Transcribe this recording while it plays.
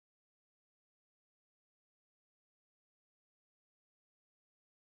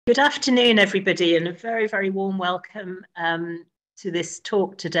Good afternoon, everybody, and a very, very warm welcome to this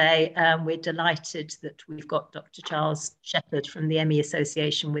talk today. We're delighted that we've got Dr. Charles Shepherd from the ME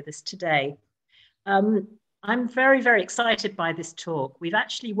Association with us today. I'm very, very excited by this talk. We've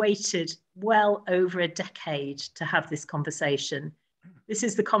actually waited well over a decade to have this conversation. This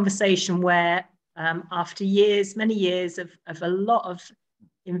is the conversation where after years, many years of a lot of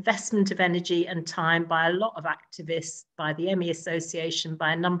investment of energy and time by a lot of activists, by the ME Association,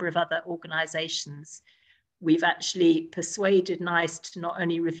 by a number of other organisations, we've actually persuaded NICE to not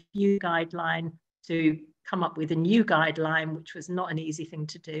only review the guideline, to come up with a new guideline, which was not an easy thing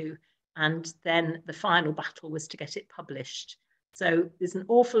to do. And then the final battle was to get it published. So there's an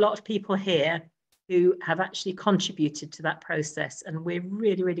awful lot of people here who have actually contributed to that process. And we're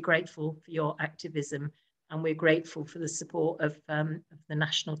really, really grateful for your activism. And we're grateful for the support of the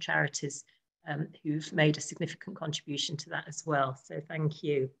national charities who've made a significant contribution to that as well. So thank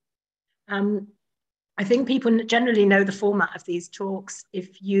you. I think people generally know the format of these talks.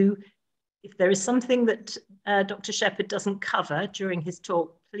 If there is something that Dr. Shepherd doesn't cover during his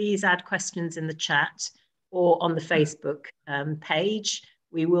talk, please add questions in the chat or on the Facebook page.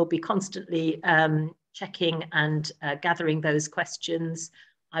 We will be constantly checking and gathering those questions.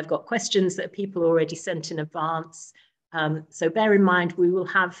 I've got questions that people already sent in advance. So bear in mind, we will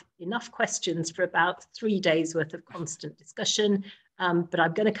have enough questions for about 3 days worth of constant discussion, but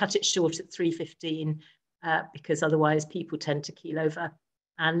I'm going to cut it short at 3:15 because otherwise people tend to keel over.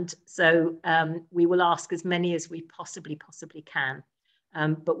 And so we will ask as many as we possibly can.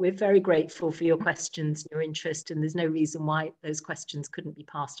 But we're very grateful for your questions, your interest, and there's no reason why those questions couldn't be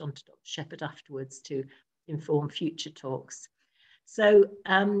passed on to Dr. Shepherd afterwards to inform future talks. So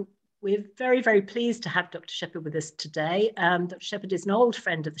we're very, very pleased to have Dr. Shepherd with us today. Dr. Shepherd is an old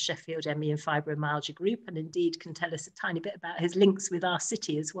friend of the Sheffield ME and Fibromyalgia group, and indeed can tell us a tiny bit about his links with our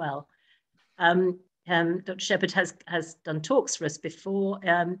city as well. Dr. Shepherd has done talks for us before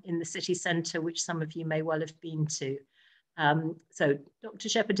in the city centre, which some of you may well have been to. So Dr.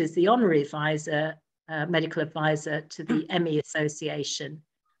 Shepherd is the honorary advisor, medical advisor to the ME Association,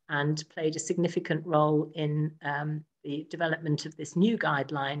 and played a significant role in the development of this new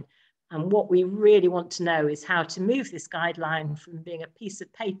guideline. And what we really want to know is how to move this guideline from being a piece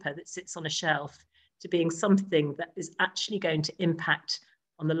of paper that sits on a shelf to being something that is actually going to impact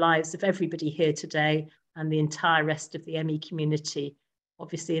on the lives of everybody here today and the entire rest of the ME community,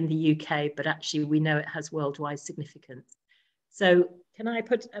 obviously in the UK, but actually we know it has worldwide significance. So can I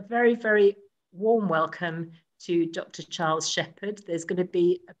put a very, very warm welcome to Dr. Charles Shepherd. There's going to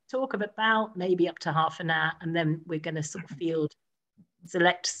be a talk of about maybe up to half an hour, and then we're going to sort of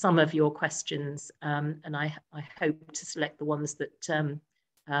select some of your questions. And I hope to select the ones that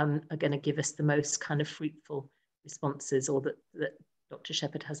are going to give us the most kind of fruitful responses, or that Dr.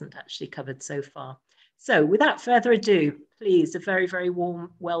 Shepherd hasn't actually covered so far. So without further ado, please, a very, very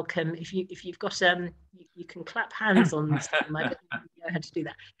warm welcome. If you've got, you can clap hands on Zoom. I don't know how to do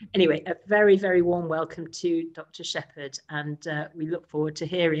that. Anyway, a very, very warm welcome to Dr. Shepherd, and we look forward to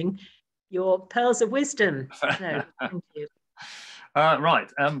hearing your pearls of wisdom. So, thank you.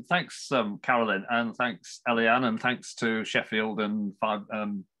 Right. Thanks, Carolyn, and thanks, Eliane, and thanks to Sheffield and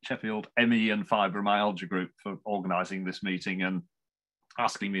Sheffield ME and Fibromyalgia Group for organising this meeting and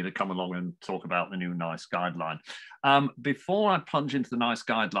asking me to come along and talk about the new NICE guideline. Before I plunge into the NICE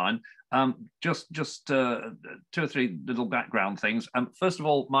guideline, just 2 or 3 little background things. First of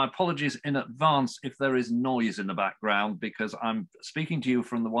all, my apologies in advance if there is noise in the background, because I'm speaking to you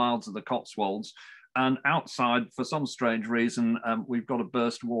from the wilds of the Cotswolds, and outside, for some strange reason, we've got a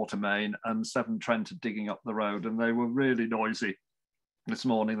burst water main and Severn Trent are digging up the road, and they were really noisy this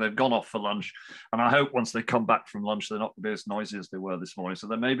morning. They've gone off for lunch, and I hope once they come back from lunch they're not going to be as noisy as they were this morning, so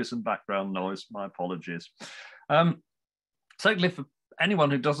there may be some background noise. My apologies. Certainly for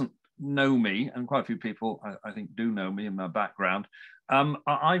anyone who doesn't know me, and quite a few people I think do know me and my background, I'm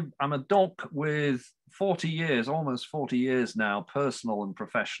a doc with 40 years, almost 40 years now, personal and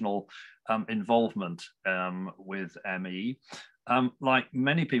professional involvement with ME. Like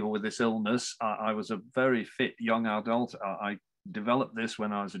many people with this illness, I was a very fit young adult. I developed this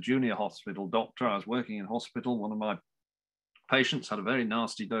when I was a junior hospital doctor. I was working in hospital. One of my patients had a very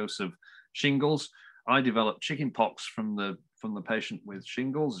nasty dose of shingles. I developed chickenpox from the patient with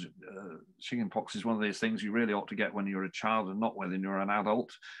shingles. Chickenpox is one of these things you really ought to get when you're a child and not when you're an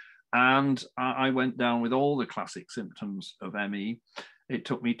adult. And I went down with all the classic symptoms of ME. It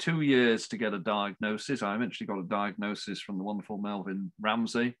took me 2 years to get a diagnosis. I eventually got a diagnosis from the wonderful Melvin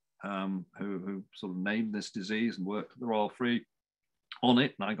Ramsey, who sort of named this disease and worked at the Royal Free on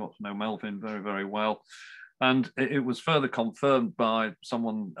it. And I got to know Melvin very, very well. And it was further confirmed by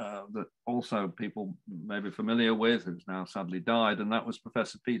someone that also people may be familiar with, who's now sadly died, and that was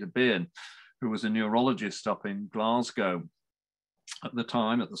Professor Peter Bean, who was a neurologist up in Glasgow at the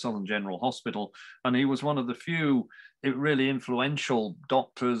time at the Southern General Hospital. And he was one of the few really influential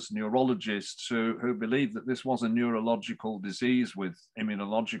doctors, neurologists who believed that this was a neurological disease with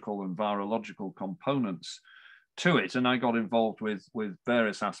immunological and virological components to it. And I got involved with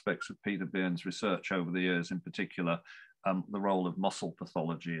various aspects of Peter Bean's research over the years, in particular, the role of muscle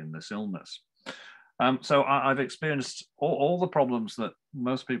pathology in this illness. So I've experienced all the problems that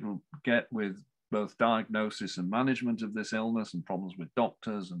most people get with both diagnosis and management of this illness, and problems with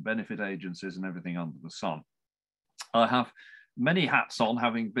doctors and benefit agencies and everything under the sun. I have many hats on,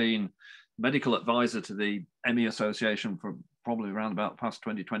 having been medical advisor to the ME Association for probably around about the past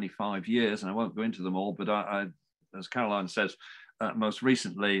 20, 25 years, and I won't go into them all, but I as Caroline says, most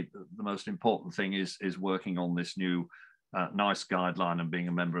recently, the most important thing is working on this new NICE guideline and being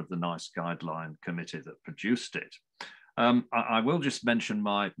a member of the NICE guideline committee that produced it. I will just mention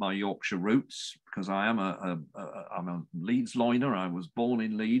my Yorkshire roots, because I'm a Leeds loiner. I was born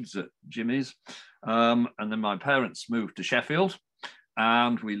in Leeds at Jimmy's, and then my parents moved to Sheffield,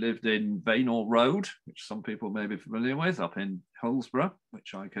 and we lived in Vaynor Road, which some people may be familiar with, up in Hillsborough,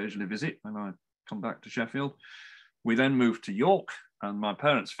 which I occasionally visit when I come back to Sheffield. We then moved to York, and my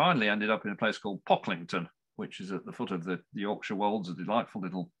parents finally ended up in a place called Pocklington, which is at the foot of the Yorkshire Wolds, a delightful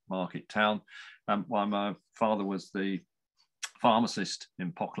little market town, while my father was the pharmacist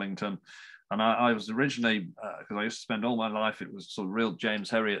in Pocklington. And I was originally, because I used to spend all my life, it was sort of real James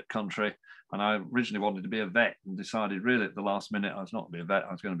Herriot country, and I originally wanted to be a vet and decided really at the last minute I was not going to be a vet,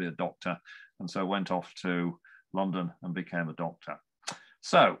 I was going to be a doctor. And so went off to London and became a doctor.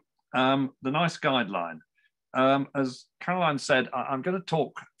 So the NICE guideline. As Caroline said, I'm going to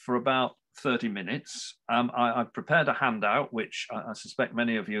talk for about 30 minutes. I've prepared a handout, which I suspect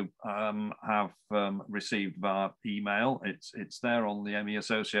many of you have received via email. It's there on the ME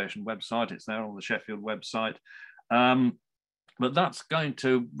Association website. It's there on the Sheffield website. But that's going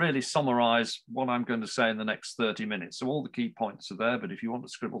to really summarize what I'm going to say in the next 30 minutes. So all the key points are there, but if you want to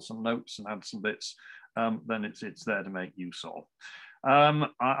scribble some notes and add some bits, then it's there to make use of.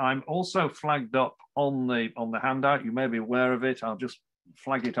 I'm also flagged up on the handout. You may be aware of it. I'll just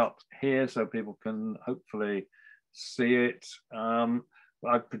flag it up here so people can hopefully see it.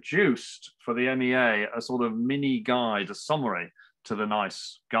 I've produced for the MEA a sort of mini guide, a summary to the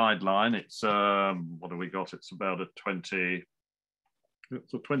NICE guideline. It's what have we got? It's about a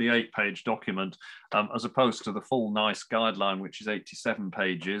 28-page document, as opposed to the full NICE guideline, which is 87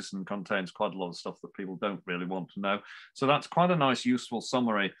 pages and contains quite a lot of stuff that people don't really want to know. So that's quite a nice, useful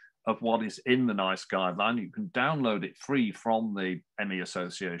summary of what is in the NICE guideline. You can download it free from the ME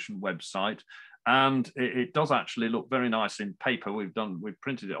Association website, and it does actually look very nice in paper. We've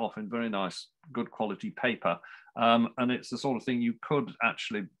printed it off in very nice, good quality paper. And it's the sort of thing you could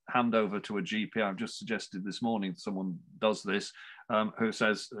actually hand over to a GP. I've just suggested this morning someone does this, who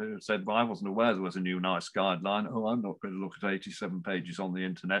said, well, I wasn't aware there was a new NICE guideline. Oh, I'm not going to look at 87 pages on the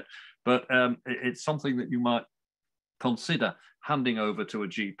internet. But it's something that you might consider handing over to a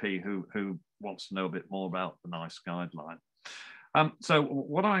GP who wants to know a bit more about the NICE guideline. So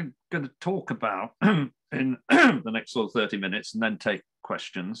what I'm going to talk about in the next sort of 30 minutes and then take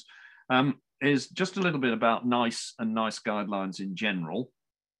questions is just a little bit about NICE and NICE guidelines in general,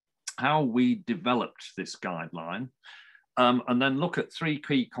 how we developed this guideline, and then look at three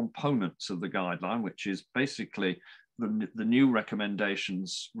key components of the guideline, which is basically the new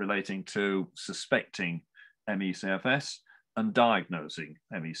recommendations relating to suspecting ME/CFS and diagnosing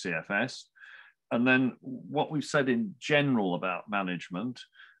ME/CFS, and then what we've said in general about management,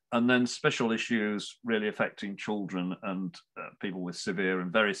 and then special issues really affecting children and people with severe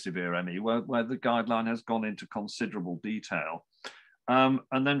and very severe ME, where the guideline has gone into considerable detail. And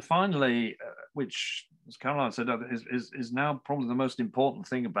then finally, which, as Caroline said, is now probably the most important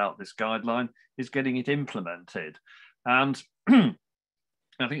thing about this guideline, is getting it implemented. And I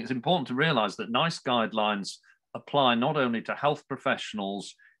think it's important to realize that NICE guidelines apply not only to health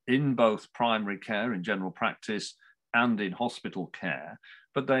professionals in both primary care, in general practice, and in hospital care,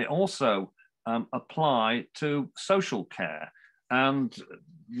 but they also apply to social care. And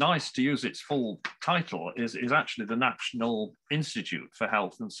NICE, to use its full title, is actually the National Institute for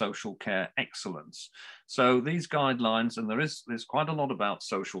Health and Social Care Excellence. So these guidelines, and there's quite a lot about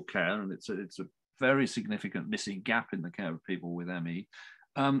social care, and it's a very significant missing gap in the care of people with ME.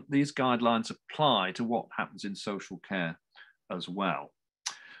 These guidelines apply to what happens in social care as well.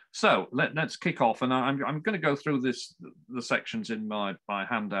 So let's kick off, and I'm going to go through the sections in my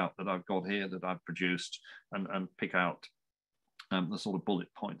handout that I've got here that I've produced, and pick out the sort of bullet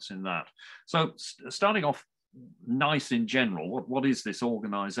points in that. So starting off, NICE in general, what is this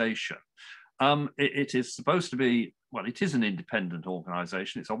organisation? It is supposed to be, well, it is an independent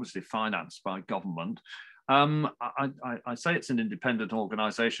organisation. It's obviously financed by government. I say it's an independent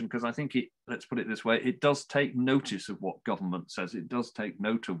organisation because I think let's put it this way, it does take notice of what government says. It does take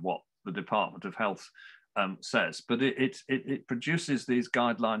note of what the Department of Health says, but it produces these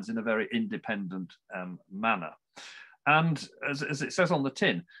guidelines in a very independent manner. And as it says on the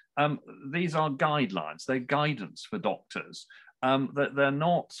tin, these are guidelines, they're guidance for doctors. They're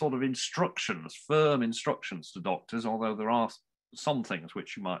not sort of instructions, firm instructions to doctors, although there are some things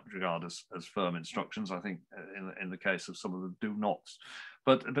which you might regard as firm instructions, I think, in the case of some of the do nots.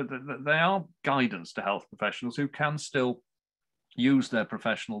 But they are guidance to health professionals who can still use their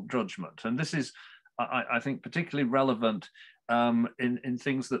professional judgment. And this is, I think, particularly relevant in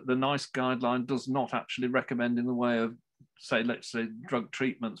things that the NICE guideline does not actually recommend in the way of, let's say, drug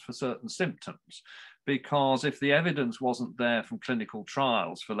treatments for certain symptoms. Because if the evidence wasn't there from clinical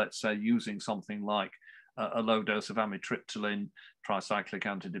trials for, let's say, using something like a low dose of amitriptyline, tricyclic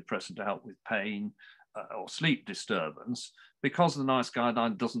antidepressant to help with pain or sleep disturbance, because the NICE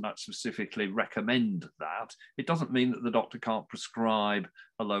guideline doesn't specifically recommend that, it doesn't mean that the doctor can't prescribe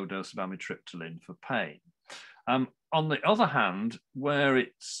a low dose of amitriptyline for pain. On the other hand, where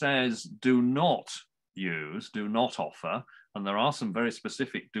it says do not use, do not offer, and there are some very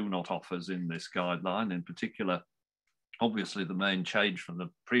specific do not offers in this guideline, in particular, obviously the main change from the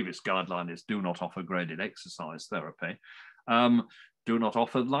previous guideline is do not offer graded exercise therapy. Do not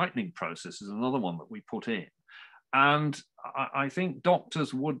offer lightning process is another one that we put in. And I think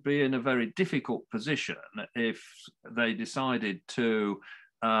doctors would be in a very difficult position if they decided to,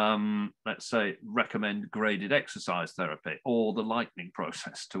 let's say, recommend graded exercise therapy or the lightning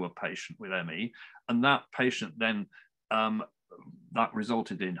process to a patient with ME, and that patient then that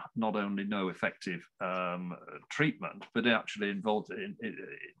resulted in not only no effective treatment, but it actually it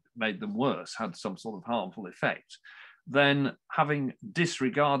made them worse, had some sort of harmful effect. Then, having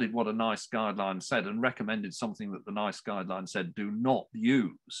disregarded what a NICE guideline said and recommended something that the NICE guideline said do not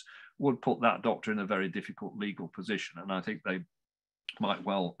use, would put that doctor in a very difficult legal position. And I think they might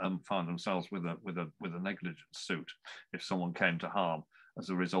well find themselves with a negligence suit if someone came to harm as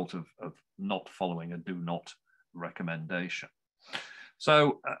a result of not following a do not recommendation.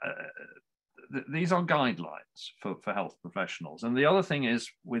 So these are guidelines for health professionals. And the other thing is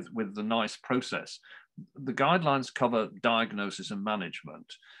with the NICE process, the guidelines cover diagnosis and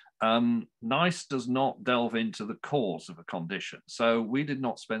management. NICE does not delve into the cause of a condition. So we did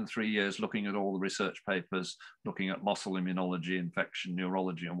not spend 3 years looking at all the research papers, looking at muscle immunology, infection,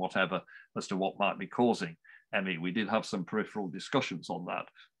 neurology, and whatever, as to what might be causing ME. We did have some peripheral discussions on that.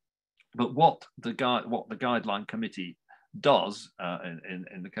 But what the guideline committee does,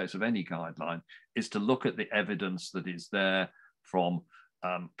 in the case of any guideline, is to look at the evidence that is there from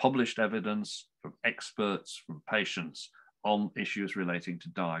published evidence, from experts, from patients on issues relating to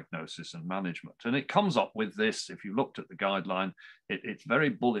diagnosis and management. And it comes up with this, if you looked at the guideline, it's very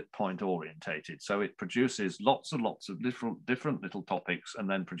bullet point orientated. So it produces lots and lots of different little topics and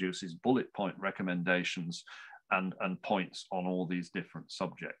then produces bullet point recommendations and points on all these different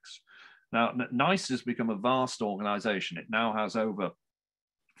subjects. Now, NICE has become a vast organization. It now has over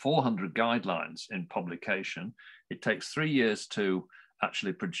 400 guidelines in publication. It takes 3 years to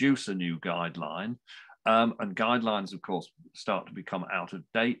actually produce a new guideline. And guidelines, of course, start to become out of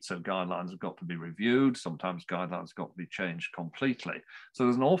date. So guidelines have got to be reviewed. Sometimes guidelines have got to be changed completely. So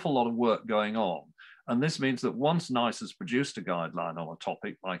there's an awful lot of work going on. And this means that once NICE has produced a guideline on a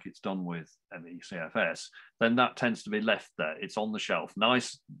topic, like it's done with ME/CFS, then that tends to be left there. It's on the shelf.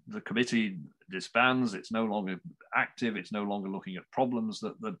 NICE, the committee disbands. It's no longer active. It's no longer looking at problems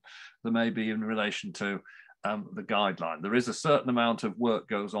that there may be in relation to the guideline. There is a certain amount of work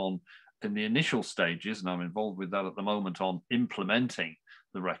goes on in the initial stages, and I'm involved with that at the moment, on implementing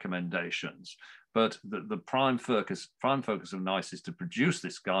the recommendations. But the prime focus of NICE is to produce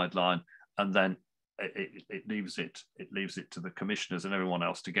this guideline, and then it leaves it to the commissioners and everyone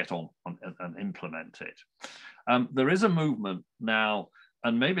else to get on and implement it. There is a movement now,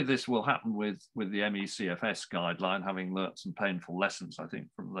 and maybe this will happen with the ME/CFS guideline, having learnt some painful lessons, I think,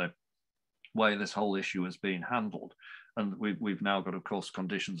 from the way this whole issue has been handled. And we've now got, of course,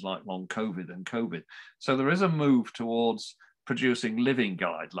 conditions like long COVID and COVID. So there is a move towards producing living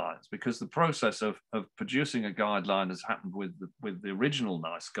guidelines, because the process of producing a guideline, has happened with the original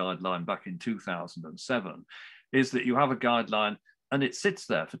NICE guideline back in 2007, is that you have a guideline and it sits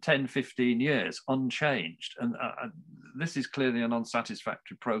there for 10, 15 years unchanged. And this is clearly an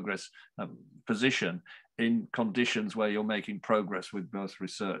unsatisfactory progress position in conditions where you're making progress with both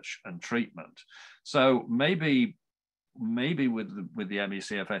research and treatment. So maybe with the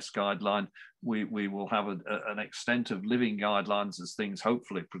ME/CFS guideline, we will have an extent of living guidelines as things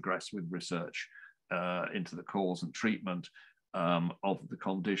hopefully progress with research into the cause and treatment of the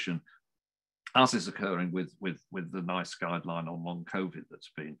condition, as is occurring with the NICE guideline on long COVID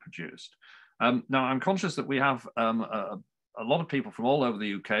that's been produced. Now, I'm conscious that we have a lot of people from all over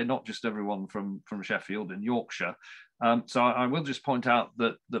the UK, not just everyone from Sheffield and Yorkshire. So I will just point out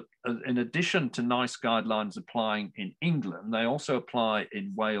that in addition to NICE guidelines applying in England, they also apply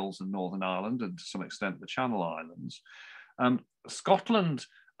in Wales and Northern Ireland, and to some extent the Channel Islands. Scotland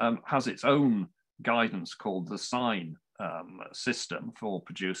has its own guidance called the SIGN system for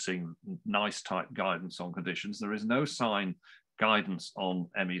producing NICE type guidance on conditions. There is no SIGN guidance on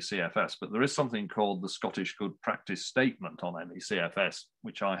ME/CFS, but there is something called the Scottish Good Practice Statement on ME/CFS,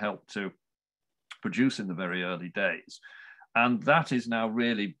 which I helped to produce in the very early days. And that is now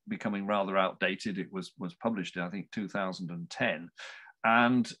really becoming rather outdated. It was published in, I think, 2010.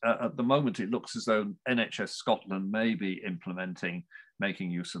 And at the moment, it looks as though NHS Scotland may be making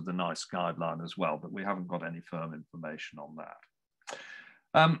use of the NICE guideline as well, but we haven't got any firm information on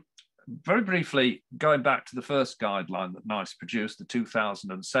that. Very briefly, going back to the first guideline that NICE produced, the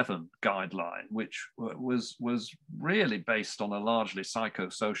 2007 guideline, which was really based on a largely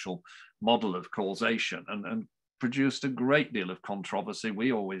psychosocial model of causation and produced a great deal of controversy.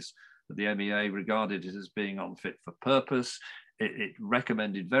 We always, at the MEA, regarded it as being unfit for purpose. It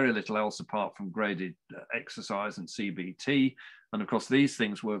recommended very little else apart from graded exercise and CBT. And of course, these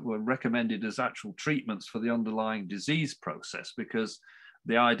things were recommended as actual treatments for the underlying disease process, because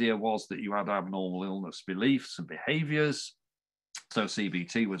the idea was that you had abnormal illness beliefs and behaviors. So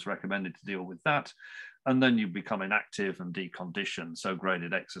CBT was recommended to deal with that. And then you become inactive and deconditioned. So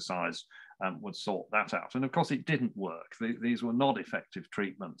graded exercise would sort that out. And of course, it didn't work. These were not effective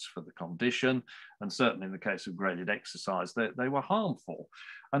treatments for the condition. And certainly in the case of graded exercise, they were harmful.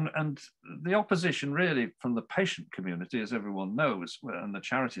 And the opposition really from the patient community, as everyone knows, and the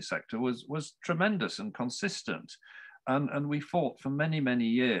charity sector was tremendous and consistent. And we fought for many, many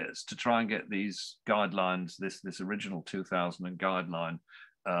years to try and get these guidelines, this original 2000 guideline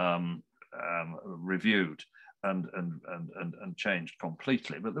reviewed and changed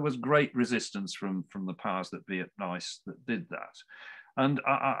completely. But there was great resistance from the powers that be at NICE that did that. And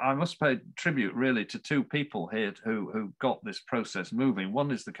I must pay tribute really to two people here who got this process moving. One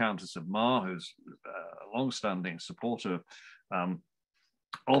is the Countess of Mar, who's a long-standing supporter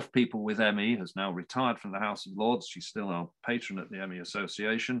of people with ME, has now retired from the House of Lords. She's still our patron at the ME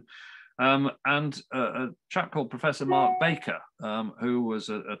Association. And a chap called Professor Mark Baker, who was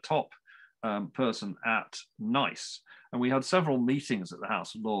a top person at NICE. And we had several meetings at the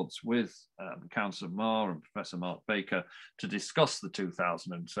House of Lords with Councillor Marr and Professor Mark Baker to discuss the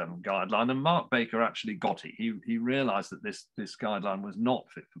 2007 guideline. And Mark Baker actually got it. He realised that this guideline was not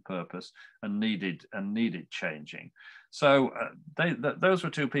fit for purpose and needed changing. So those were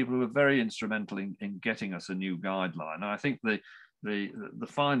two people who were very instrumental in getting us a new guideline. And I think the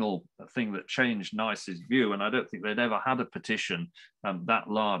final thing that changed NICE's view, and I don't think they'd ever had a petition that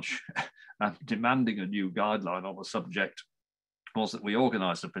large demanding a new guideline on the subject, was that we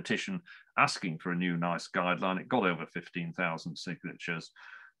organised a petition asking for a new NICE guideline. It got over 15,000 signatures.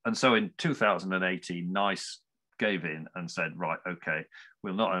 And so in 2018, NICE gave in and said, right, okay,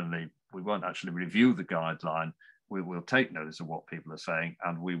 we won't actually review the guideline. We will take notice of what people are saying,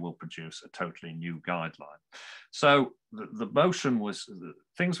 and we will produce a totally new guideline. So the motion was,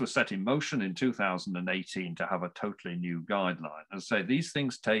 things were set in motion in 2018 to have a totally new guideline. As I say, these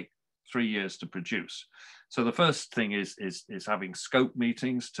things take 3 years to produce. So the first thing is having scope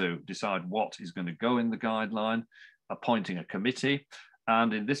meetings to decide what is going to go in the guideline, appointing a committee.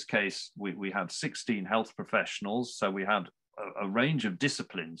 And in this case, we had 16 health professionals. So we had a range of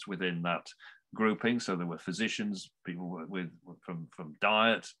disciplines within that grouping. So there were physicians, people from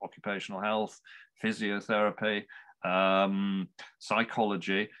diet, occupational health, physiotherapy,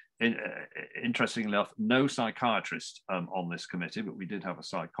 psychology. Interestingly enough, no psychiatrist on this committee, but we did have a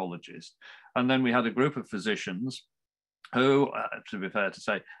psychologist. And then we had a group of physicians who, to be fair to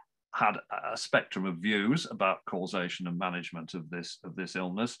say, had a spectrum of views about causation and management of this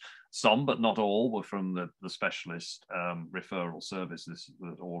illness. Some, but not all, were from the specialist referral services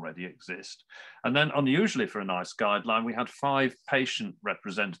that already exist. And then, unusually for a NICE guideline, we had 5 patient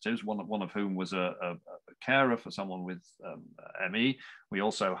representatives, one of whom was a carer for someone with ME. We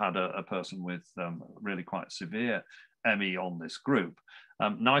also had a person with really quite severe ME on this group.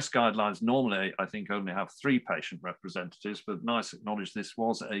 NICE guidelines normally, I think, only have 3 patient representatives, but NICE acknowledged this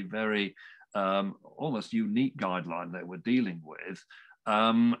was a very almost unique guideline they were dealing with,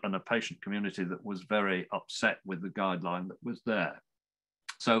 and a patient community that was very upset with the guideline that was there.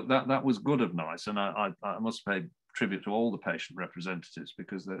 So that was good of NICE, and I must pay tribute to all the patient representatives,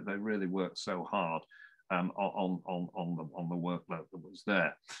 because they really worked so hard on the workload that was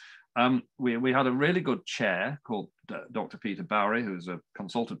there. We had a really good chair called Dr. Peter Bowery, who's a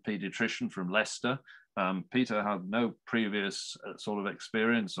consultant paediatrician from Leicester. Peter had no previous sort of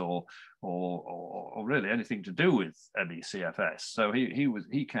experience or really anything to do with ME/CFS, so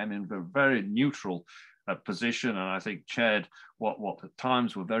he came in with a very neutral position, and I think chaired what at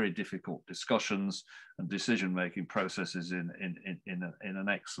times were very difficult discussions and decision-making processes in an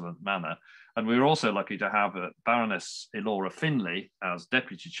excellent manner. And we were also lucky to have Baroness Elora Finlay as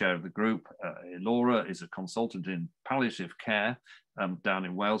deputy chair of the group. Elora is a consultant in palliative care down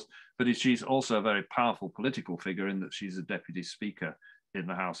in Wales, but she's also a very powerful political figure in that she's a deputy speaker in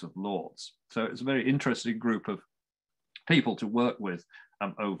the House of Lords. So it's a very interesting group of people to work with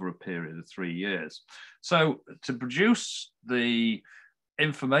over a period of 3 years. So to produce the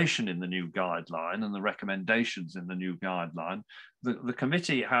information in the new guideline and the recommendations in the new guideline, the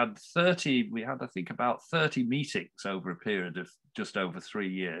committee had I think about 30 meetings over a period of just over 3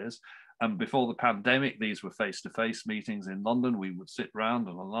 years. And before the pandemic, these were face-to-face meetings in London. We would sit round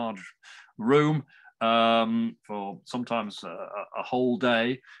in a large room for sometimes a whole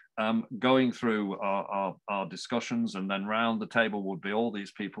day, going through our discussions, and then round the table would be all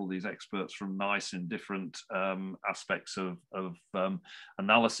these people, these experts from NICE in different aspects of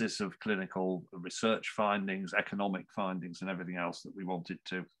analysis of clinical research findings, economic findings, and everything else that we wanted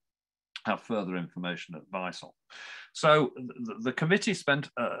to have further information advice on. So the committee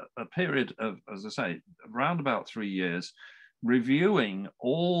spent a period of, as I say, around about 3 years, reviewing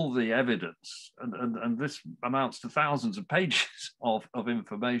all the evidence, and this amounts to thousands of pages of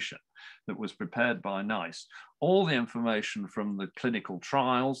information that was prepared by NICE, all the information from the clinical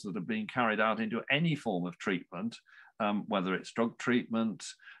trials that have been carried out into any form of treatment, whether it's drug treatment,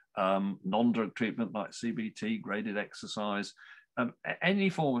 non-drug treatment like CBT, graded exercise, any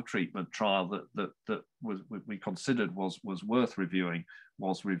form of treatment trial that we considered was worth reviewing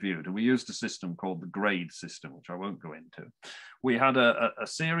was reviewed. And we used a system called the grade system, which I won't go into. We had a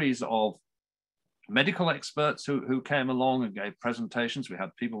series of medical experts who came along and gave presentations. We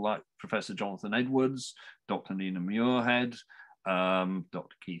had people like Professor Jonathan Edwards, Dr. Nina Muirhead,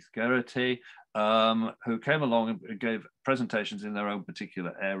 Dr. Keith Geraghty, who came along and gave presentations in their own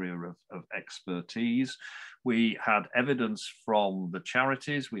particular area of expertise. We had evidence from the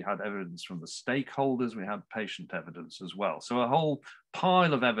charities, we had evidence from the stakeholders, we had patient evidence as well. So a whole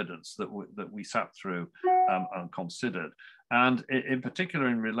pile of evidence that we sat through and considered. And in particular,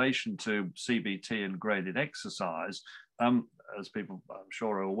 in relation to CBT and graded exercise, as people I'm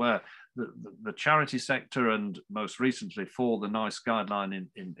sure are aware, the charity sector, and most recently for the NICE guideline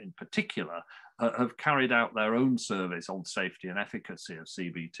in particular, have carried out their own surveys on safety and efficacy of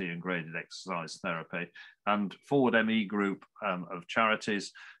CBT and graded exercise therapy. And Forward ME group of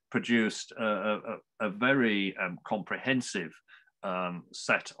charities produced a very comprehensive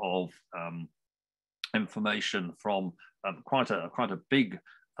set of information from quite a big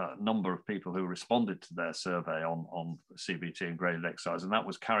number of people who responded to their survey on CBT and graded exercise, and that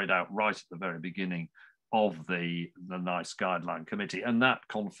was carried out right at the very beginning of the NICE guideline committee, and that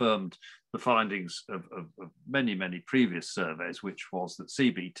confirmed the findings of many previous surveys, which was that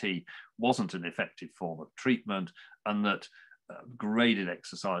CBT wasn't an effective form of treatment, and that graded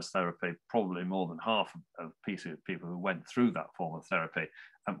exercise therapy, probably more than half of people who went through that form of therapy,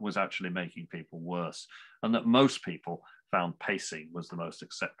 was actually making people worse, and that most people found pacing was the most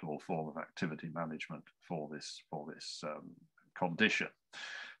acceptable form of activity management for this condition.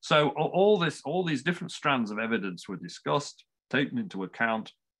 So all these different strands of evidence were discussed, taken into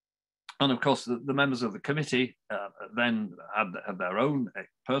account, and of course the members of the committee then had their own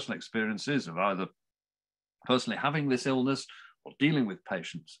personal experiences of either personally having this illness or dealing with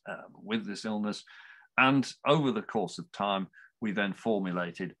patients with this illness, and over the course of time we then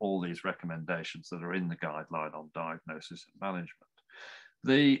formulated all these recommendations that are in the guideline on diagnosis and management.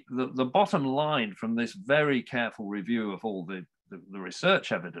 The bottom line from this very careful review of all the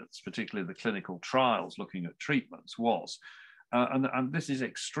research evidence, particularly the clinical trials looking at treatments, was, and this is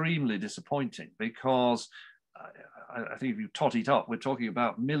extremely disappointing, because I think if you tot it up, we're talking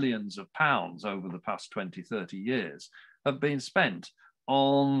about millions of pounds over the past 20, 30 years have been spent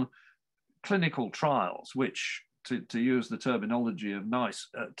on clinical trials, which to use the terminology of NICE,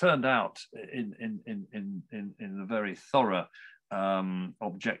 turned out in a very thorough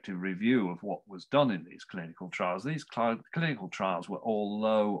objective review of what was done in these clinical trials. These clinical trials were all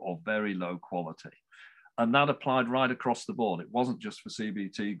low or very low quality. And that applied right across the board. It wasn't just for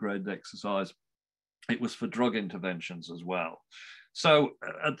CBT graded exercise, it was for drug interventions as well. So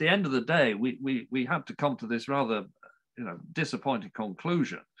at the end of the day, we had to come to this rather disappointing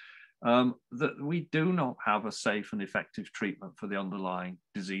conclusion that we do not have a safe and effective treatment for the underlying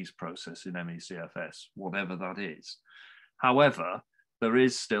disease process in ME/CFS, whatever that is. However, there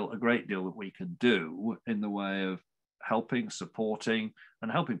is still a great deal that we can do in the way of helping, supporting,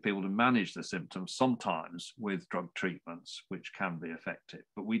 and helping people to manage the symptoms, sometimes with drug treatments, which can be effective.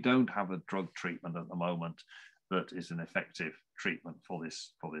 But we don't have a drug treatment at the moment that is an effective treatment for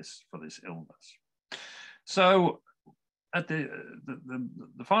this illness. So at the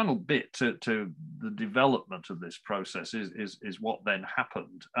final bit to the development of this process is what then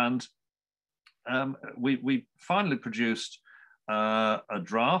happened. And we finally produced a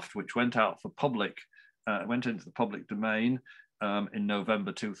draft which went out for public, went into the public domain in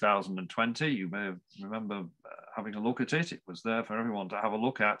November 2020. You may remember having a look at it. It was there for everyone to have a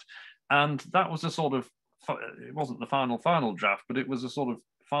look at. And that was a sort of, it wasn't the final draft, but it was a sort of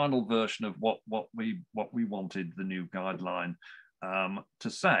final version of what we wanted the new guideline to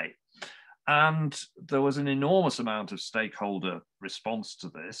say. And there was an enormous amount of stakeholder response to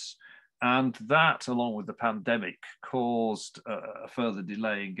this. And that, along with the pandemic, caused a further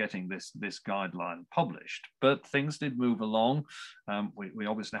delay in getting this guideline published. But things did move along. We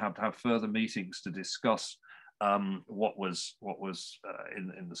obviously had to have further meetings to discuss what was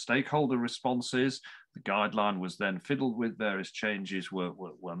in the stakeholder responses. The guideline was then fiddled with, various changes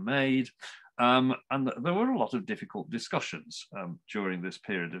were made. And there were a lot of difficult discussions during this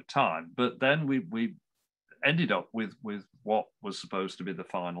period of time. But then we ended up with what was supposed to be the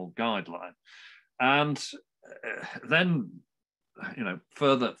final guideline. And then,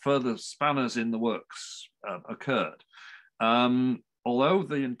 further spanners in the works occurred. Although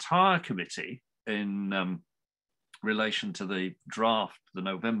the entire committee in relation to the draft, the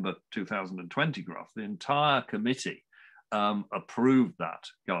November 2020 draft, the entire committee approved that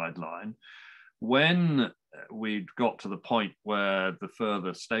guideline. When we got to the point where the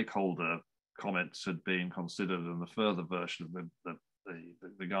further stakeholder comments had been considered and the further version of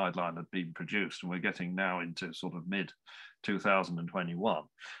the guideline had been produced, and we're getting now into sort of mid 2021,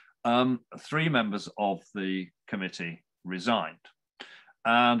 3 members of the committee resigned.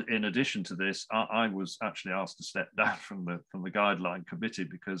 And in addition to this, I was actually asked to step down from the guideline committee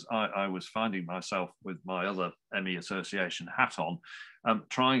because I was finding myself with my other ME Association hat on,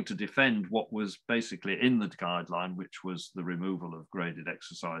 trying to defend what was basically in the guideline, which was the removal of graded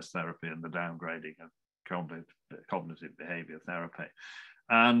exercise therapy and the downgrading of cognitive behavior therapy.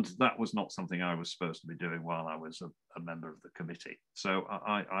 And that was not something I was supposed to be doing while I was a member of the committee. So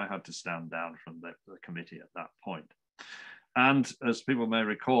I had to stand down from the committee at that point. And as people may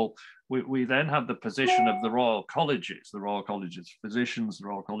recall, we then had the position of the Royal Colleges, the Royal College of Physicians, the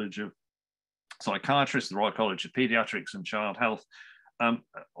Royal College of Psychiatrists, the Royal College of Paediatrics and Child Health,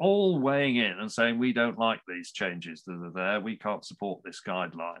 all weighing in and saying, we don't like these changes that are there, we can't support this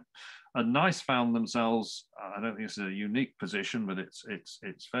guideline. And NICE found themselves, I don't think it's a unique position, but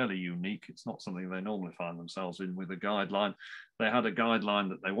it's fairly unique. It's not something they normally find themselves in with a guideline. They had a guideline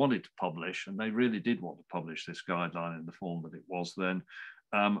that they wanted to publish, and they really did want to publish this guideline in the form that it was then.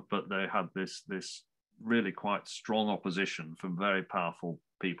 But they had this really quite strong opposition from very powerful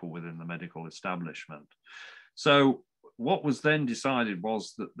people within the medical establishment. So what was then decided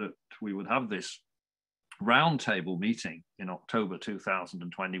was that we would have this roundtable meeting in October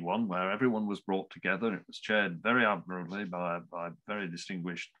 2021, where everyone was brought together. It was chaired very admirably by a very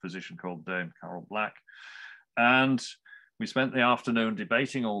distinguished physician called Dame Carol Black. And we spent the afternoon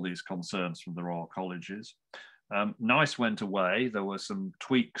debating all these concerns from the Royal Colleges. NICE went away. There were some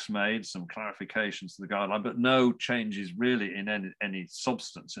tweaks made, some clarifications to the guideline, but no changes really in any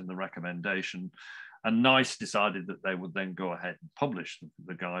substance in the recommendation. And NICE decided that they would then go ahead and publish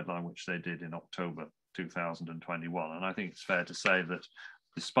the guideline, which they did in October 2021. And I think it's fair to say that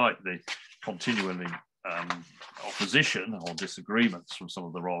despite the continually opposition or disagreements from some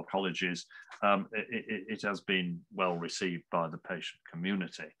of the Royal Colleges, it has been well received by the patient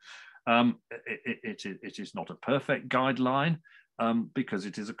community. It is not a perfect guideline because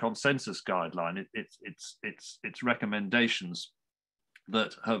it is a consensus guideline. It's recommendations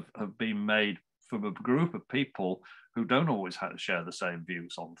that have been made from a group of people who don't always share the same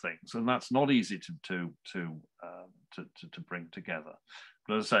views on things, and that's not easy to bring together.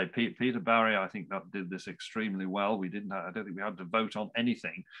 But as I say, Peter Barry, I think that did this extremely well. We didn't. I don't think we had to vote on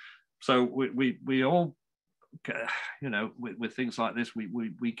anything. So we all, you know, with things like this,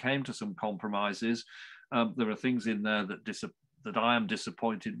 we came to some compromises. There are things in there that I am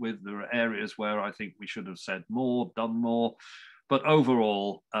disappointed with. There are areas where I think we should have said more, done more. But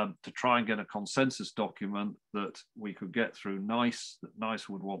overall, to try and get a consensus document that we could get through NICE, that NICE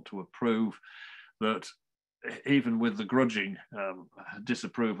would want to approve, that even with the grudging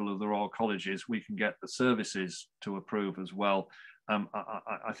disapproval of the Royal Colleges, we can get the services to approve as well.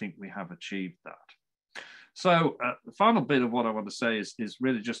 I think we have achieved that. So the final bit of what I want to say is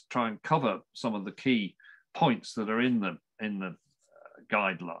really just try and cover some of the key points that are in the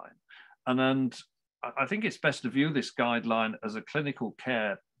guideline. And I think it's best to view this guideline as a clinical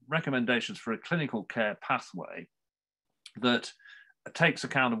care, recommendations for a clinical care pathway that takes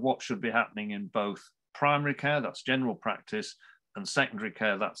account of what should be happening in both primary care, that's general practice, and secondary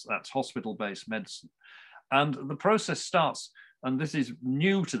care, that's hospital-based medicine. And the process starts, and this is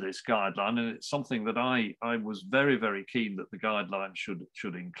new to this guideline, and it's something that I was very, very keen that the guideline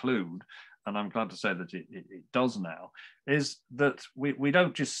should include, and I'm glad to say that it does now, is that we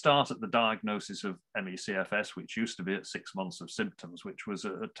don't just start at the diagnosis of ME/CFS, which used to be at 6 months of symptoms, which was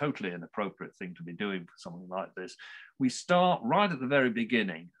a totally inappropriate thing to be doing for something like this. We start right at the very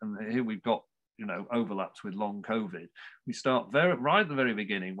beginning, and here we've got, you know, overlaps with long COVID. We start right at the very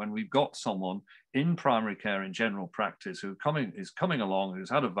beginning when we've got someone in primary care in general practice who is coming along, who's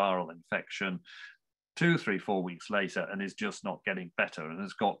had a viral infection 2, 3, 4 weeks later and is just not getting better and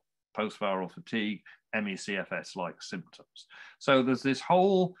has got post-viral fatigue, ME/CFS-like symptoms. So there's this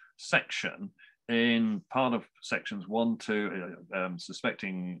whole section in part of sections 1, 2,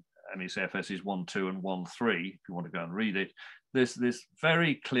 suspecting ME/CFS is 1, 2, and 1, 3, if you want to go and read it. This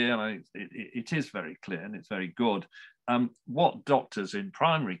very clear, it is very clear and it's very good, what doctors in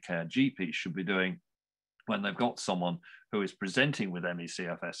primary care, GPs, should be doing when they've got someone who is presenting with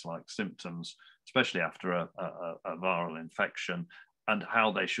ME/CFS-like symptoms, especially after a viral infection, and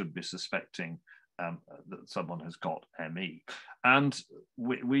how they should be suspecting that someone has got ME. And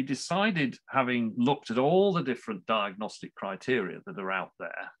we decided, having looked at all the different diagnostic criteria that are out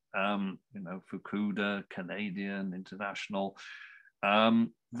there, you know, Fukuda, Canadian, international,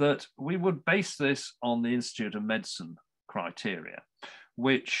 that we would base this on the Institute of Medicine criteria,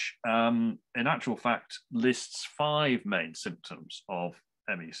 which in actual fact lists 5 main symptoms of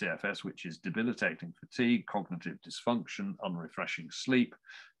ME/CFS, which is debilitating fatigue, cognitive dysfunction, unrefreshing sleep,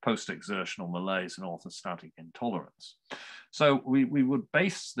 post-exertional malaise, and orthostatic intolerance. So we would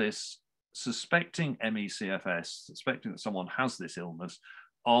base this, suspecting ME/CFS, suspecting that someone has this illness,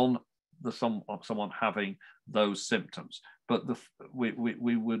 on someone having those symptoms. But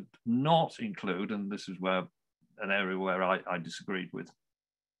we would not include, and this is where an area where I disagreed with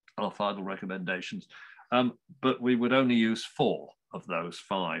our final recommendations, but we would only use 4 of those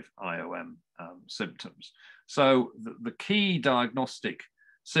 5 IOM symptoms. So the key diagnostic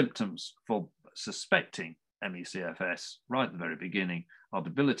symptoms for suspecting ME/CFS right at the very beginning are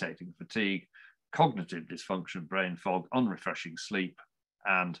debilitating fatigue, cognitive dysfunction, brain fog, unrefreshing sleep,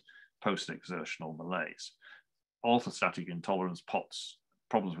 and post-exertional malaise. Orthostatic intolerance, POTS,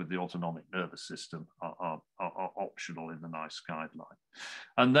 problems with the autonomic nervous system are optional in the NICE guideline.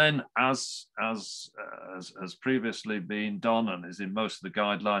 And then as previously been done and is in most of the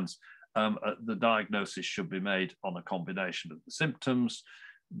guidelines, the diagnosis should be made on a combination of the symptoms,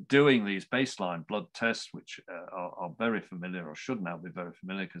 doing these baseline blood tests, which are very familiar, or should now be very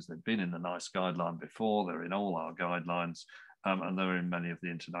familiar because they've been in the NICE guideline before, they're in all our guidelines, and they're in many of the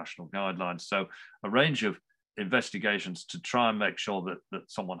international guidelines. So a range of investigations to try and make sure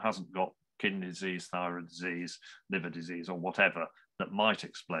that someone hasn't got kidney disease, thyroid disease, liver disease, or whatever that might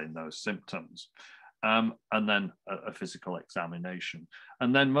explain those symptoms. And then a physical examination.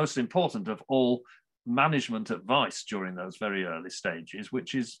 And then most important of all, management advice during those very early stages,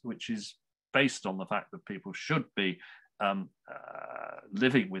 which is based on the fact that people should be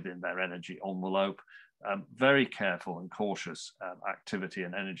living within their energy envelope, very careful and cautious activity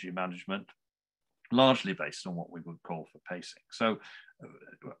and energy management, largely based on what we would call for pacing. So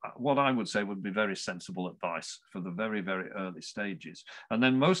what I would say would be very sensible advice for the very, very early stages. And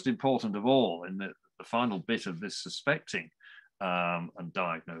then most important of all, in the final bit of this suspecting and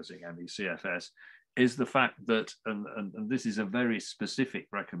diagnosing ME/CFS, is the fact that, and this is a very specific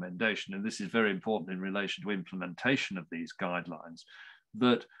recommendation, and this is very important in relation to implementation of these guidelines,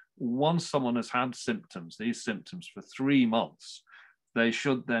 that once someone has had symptoms, these symptoms for 3 months, they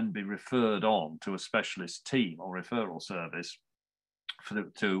should then be referred on to a specialist team or referral service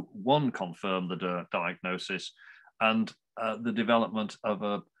to, 1, confirm the diagnosis, and the development of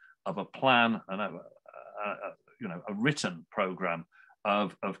a plan and a written program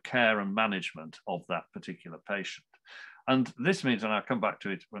of care and management of that particular patient. And this means, and I'll come back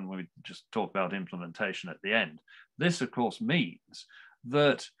to it when we just talk about implementation at the end, this of course means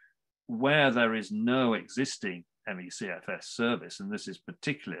that where there is no existing ME/CFS service, and this is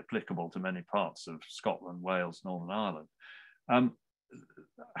particularly applicable to many parts of Scotland, Wales, Northern Ireland,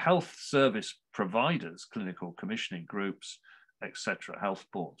 health service providers, clinical commissioning groups, etc., health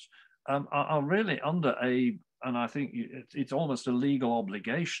boards, are really under and I think it's almost a legal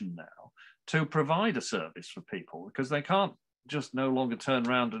obligation now to provide a service for people, because they can't just no longer turn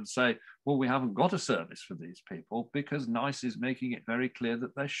around and say, well, we haven't got a service for these people, because NICE is making it very clear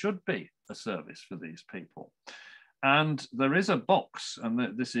that there should be a service for these people. And there is a box,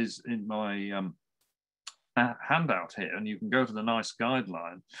 and this is in my handout here, and you can go to the NICE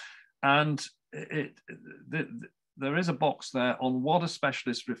guideline, and there is a box there on what a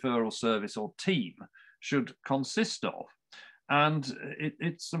specialist referral service or team should consist of. And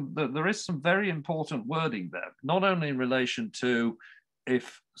there is some very important wording there, not only in relation to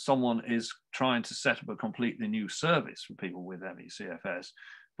if someone is trying to set up a completely new service for people with ME/CFS,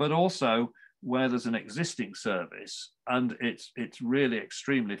 but also where there's an existing service and it's really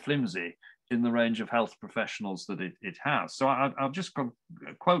extremely flimsy in the range of health professionals that it has. So I'll just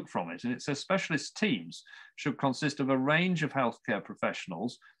quote from it, and it says specialist teams should consist of a range of healthcare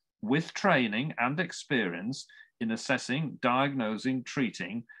professionals with training and experience in assessing, diagnosing,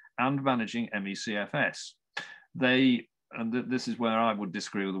 treating, and managing ME/CFS. And this is where I would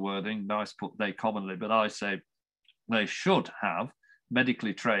disagree with the wording, NICE put they commonly, but I say they should have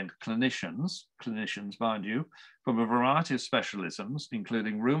medically trained clinicians, mind you, from a variety of specialisms,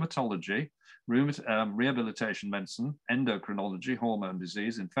 including rheumatology, rehabilitation medicine, endocrinology, hormone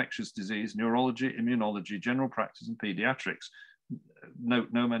disease, infectious disease, neurology, immunology, general practice, and pediatrics.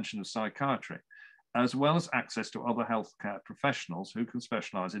 No mention of psychiatry, as well as access to other healthcare professionals who can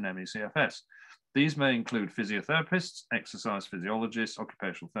specialize in ME/CFS. These may include physiotherapists, exercise physiologists,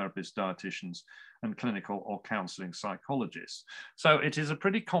 occupational therapists, dietitians, and clinical or counseling psychologists. So it is a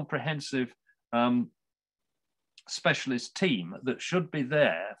pretty comprehensive specialist team that should be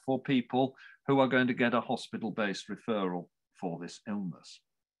there for people who are going to get a hospital-based referral for this illness.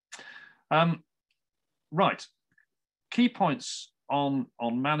 Right, key points on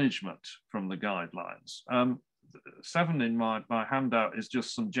management from the guidelines. 7 in my handout is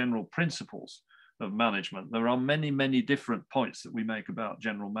just some general principles of management. There are many different points that we make about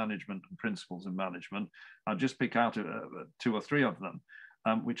general management and principles of management. I'll just pick out 2 or 3 of them,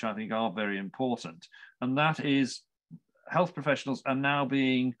 which I think are very important. And that is, health professionals are now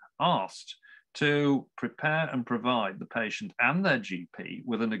being asked to prepare and provide the patient and their GP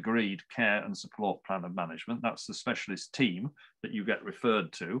with an agreed care and support plan of management. That's the specialist team that you get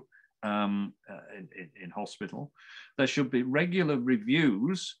referred to in hospital. There should be regular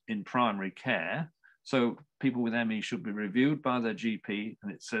reviews in primary care. So people with ME should be reviewed by their GP,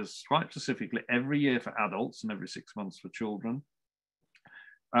 and it says quite specifically every year for adults and every 6 months for children.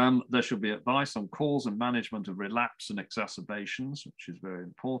 There should be advice on cause and management of relapse and exacerbations, which is very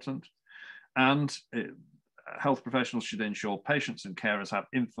important. And health professionals should ensure patients and carers have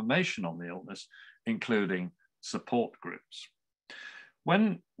information on the illness, including support groups.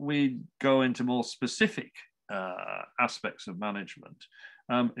 When we go into more specific aspects of management,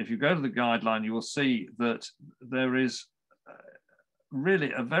 if you go to the guideline, you will see that there is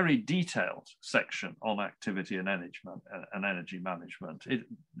really a very detailed section on activity and energy management.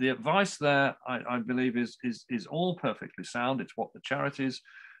 The advice there, I believe, is all perfectly sound. It's what the charities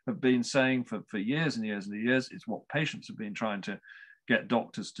have been saying for years and years and years. It's what patients have been trying to get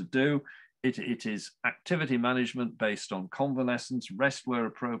doctors to do. It is activity management based on convalescence, rest where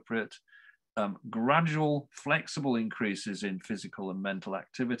appropriate, gradual, flexible increases in physical and mental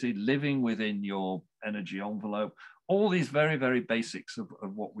activity, living within your energy envelope, all these very basics of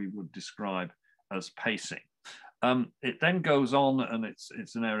what we would describe as pacing. It then goes on, and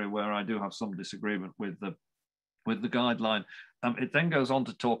it's an area where I do have some disagreement with the guideline. It then goes on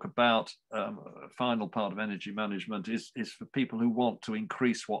to talk about a final part of energy management is for people who want to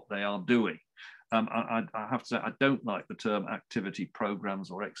increase what they are doing. I have to say, I don't like the term activity programs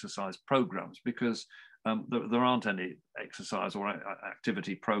or exercise programs, because there aren't any exercise or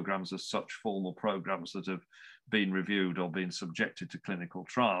activity programs as such, formal programs that have been reviewed or been subjected to clinical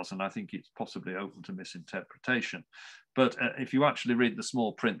trials. And I think it's possibly open to misinterpretation. But if you actually read the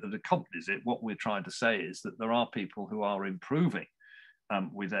small print that accompanies it, what we're trying to say is that there are people who are improving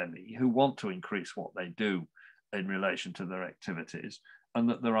with ME who want to increase what they do in relation to their activities, and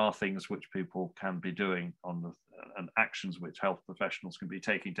that there are things which people can be doing on the and actions which health professionals can be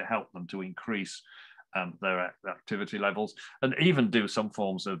taking to help them to increase their activity levels, and even do some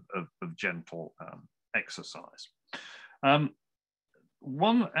forms of gentle exercise.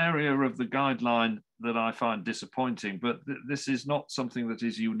 One area of the guideline that I find disappointing, but this is not something that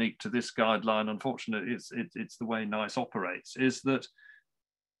is unique to this guideline, unfortunately, it's the way NICE operates, is that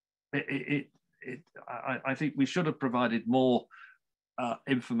I think we should have provided more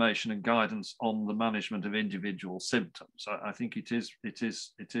information and guidance on the management of individual symptoms. I think it is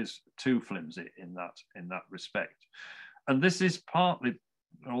too flimsy in that respect, and this is partly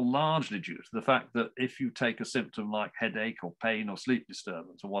or largely due to the fact that if you take a symptom like headache or pain or sleep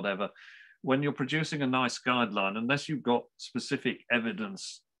disturbance or whatever, when you're producing a NICE guideline, unless you've got specific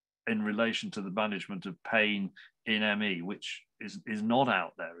evidence in relation to the management of pain in ME, which is not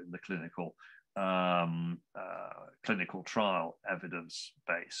out there in the clinical trial evidence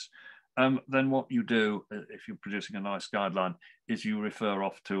base, then what you do if you're producing a NICE guideline is you refer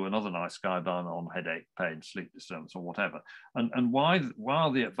off to another NICE guideline on headache, pain, sleep disturbance, or whatever. And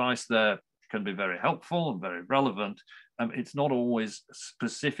while the advice there can be very helpful and very relevant, it's not always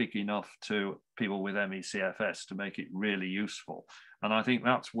specific enough to people with ME/CFS to make it really useful. And I think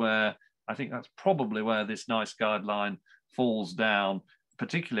that's probably where this NICE guideline falls down,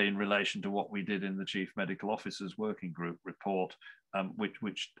 particularly in relation to what we did in the Chief Medical Officer's Working Group report,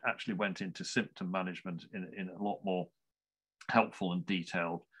 which actually went into symptom management in a lot more helpful and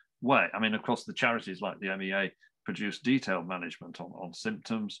detailed way. I mean, of course, the charities like the MEA produce detailed management on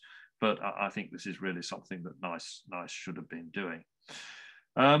symptoms, but I think this is really something that NICE should have been doing.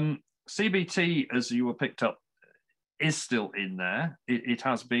 CBT, as you were picked up, is still in there. It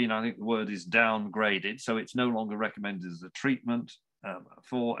has been, I think the word is downgraded, so it's no longer recommended as a treatment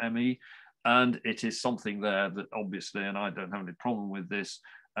for ME. And it is something there that obviously, and I don't have any problem with this,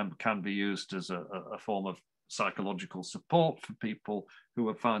 can be used as a form of psychological support for people who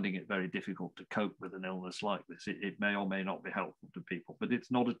are finding it very difficult to cope with an illness like this. It may or may not be helpful to people, but it's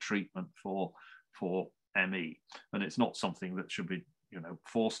not a treatment for ME, and it's not something that should be,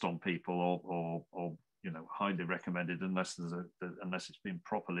 forced on people or highly recommended unless it's been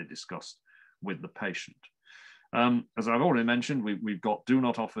properly discussed with the patient. As I've already mentioned, we've got do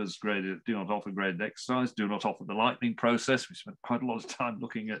not offer graded exercise, do not offer the lightning process. We spent quite a lot of time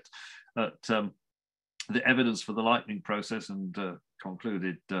looking at the evidence for the lightning process and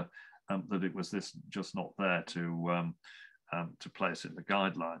concluded that it was just not there to place in the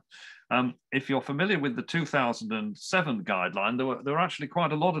guideline. If you're familiar with the 2007 guideline, there were actually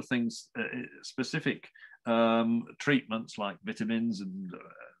quite a lot of things, specific treatments like vitamins and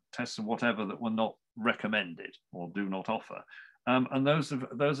tests and whatever that were not recommended or do not offer, and those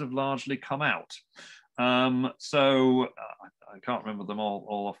have largely come out. So I can't remember them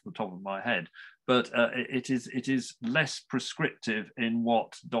all off the top of my head, but it is less prescriptive in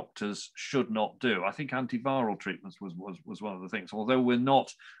what doctors should not do. I think antiviral treatments was one of the things. Although we're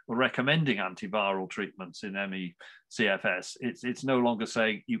not recommending antiviral treatments in ME/CFS, it's no longer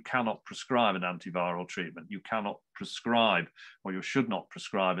saying you cannot prescribe an antiviral treatment, you cannot prescribe, or you should not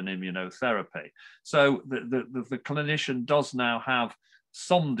prescribe an immunotherapy. So the clinician does now have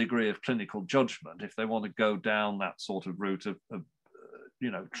some degree of clinical judgment if they want to go down that sort of route of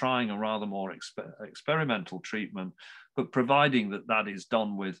trying a rather more experimental treatment, but providing that is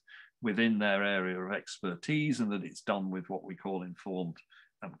done within their area of expertise and that it's done with what we call informed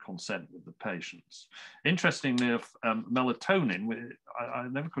consent with the patients. Interestingly, melatonin, I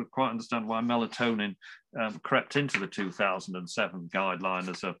never could quite understand why melatonin crept into the 2007 guideline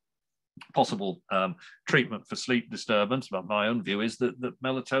as a possible treatment for sleep disturbance, but my own view is that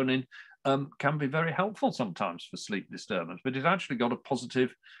melatonin can be very helpful sometimes for sleep disturbance, but it actually got a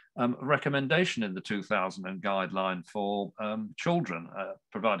positive recommendation in the 2000 guideline for children,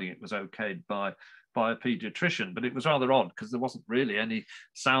 providing it was okayed by a paediatrician. But it was rather odd because there wasn't really any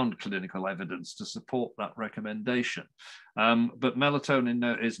sound clinical evidence to support that recommendation. But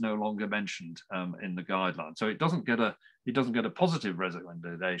melatonin is no longer mentioned in the guideline, so it doesn't get a positive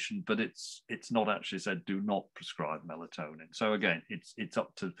recommendation, but it's not actually said do not prescribe melatonin. So again, it's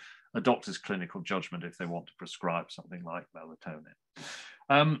up to a doctor's clinical judgment if they want to prescribe something like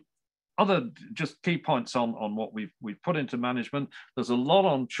melatonin. Other just key points on what we've put into management. There's a lot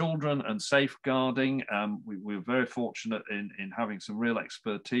on children and safeguarding. We're very fortunate in having some real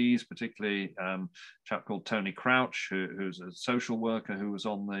expertise, particularly a chap called Tony Crouch, who's a social worker who was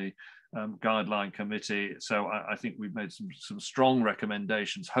on the guideline committee. So I think we've made some strong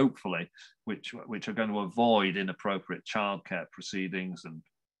recommendations, hopefully, which are going to avoid inappropriate childcare proceedings and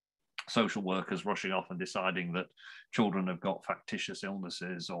social workers rushing off and deciding that children have got factitious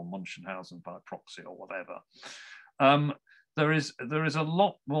illnesses or Munchausen by proxy or whatever. There is a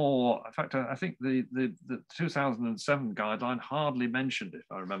lot more. In fact, I think the 2007 guideline hardly mentioned, if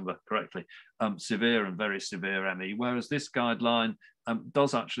I remember correctly, severe and very severe ME, whereas this guideline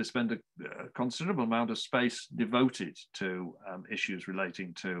does actually spend a considerable amount of space devoted to issues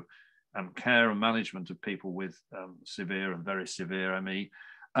relating to care and management of people with severe and very severe ME.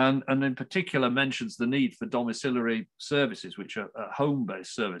 And in particular mentions the need for domiciliary services, which are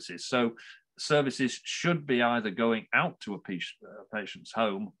home-based services. So services should be either going out to a patient's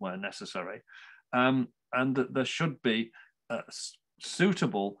home where necessary, and that there should be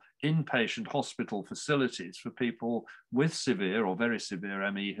suitable inpatient hospital facilities for people with severe or very severe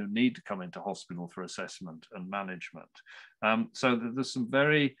ME who need to come into hospital for assessment and management. So there's some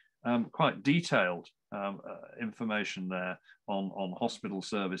very quite detailed information there on hospital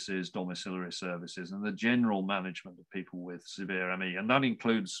services, domiciliary services, and the general management of people with severe ME. And that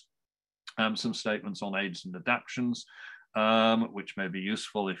includes some statements on aids and adaptions, which may be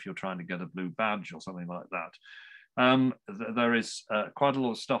useful if you're trying to get a blue badge or something like that. There is quite a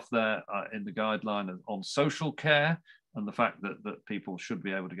lot of stuff there in the guideline on social care and the fact that people should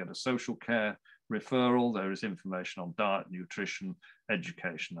be able to get a social care referral. There is information on diet, nutrition,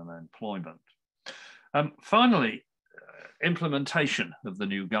 education, and employment. Finally, implementation of the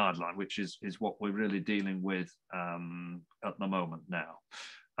new guideline, which is what we're really dealing with at the moment now.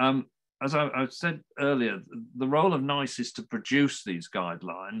 As I said earlier, the role of NICE is to produce these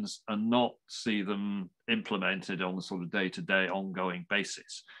guidelines and not see them implemented on a sort of day-to-day ongoing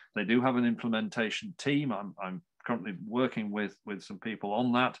basis. They do have an implementation team. I'm currently working with some people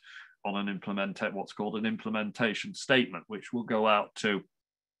on that, on what's called an implementation statement, which will go out to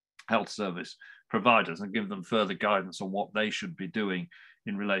health service providers and give them further guidance on what they should be doing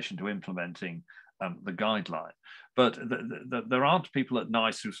in relation to implementing the guideline. But there aren't people at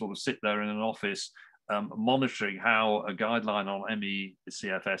NICE who sort of sit there in an office monitoring how a guideline on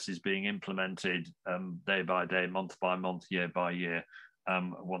ME/CFS is being implemented day by day, month by month, year by year,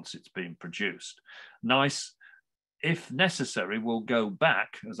 once it's been produced. NICE, if necessary, will go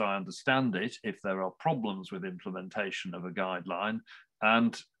back, as I understand it, if there are problems with implementation of a guideline,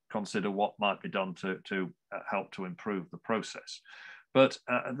 and consider what might be done to help to improve the process. But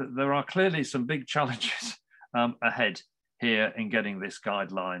there are clearly some big challenges ahead here in getting this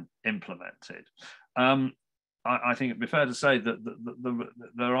guideline implemented. I think it'd be fair to say that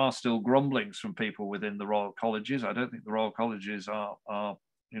there are still grumblings from people within the Royal Colleges. I don't think the Royal Colleges are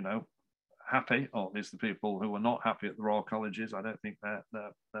happy, or at least the people who are not happy at the Royal Colleges, I don't think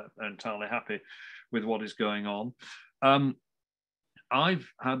they're entirely happy with what is going on. I've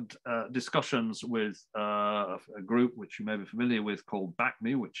had discussions with a group which you may be familiar with called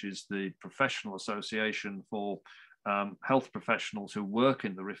BACME, which is the professional association for health professionals who work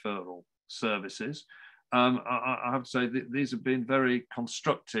in the referral services. I have to say that these have been very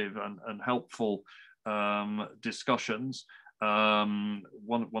constructive and helpful discussions. One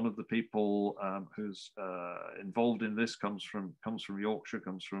of the people who's involved in this comes from Yorkshire,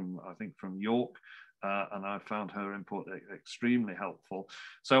 I think from York. And I found her input extremely helpful.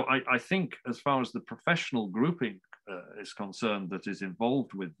 So I think as far as the professional grouping is concerned that is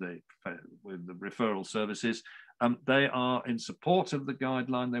involved with the referral services, they are in support of the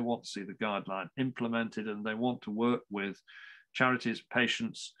guideline. They want to see the guideline implemented, and they want to work with charities,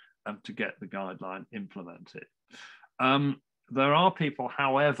 patients, to get the guideline implemented. There are people,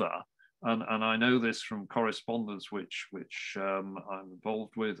 however, and I know this from correspondence which I'm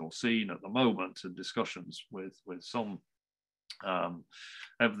involved with or seen at the moment, and discussions with some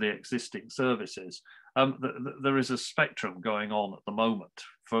of the existing services. There is a spectrum going on at the moment.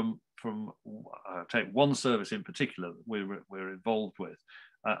 From take one service in particular that we're involved with.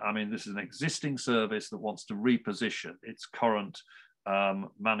 I mean, this is an existing service that wants to reposition its current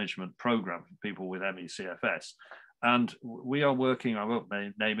management program for people with ME/CFS. And we are working, I won't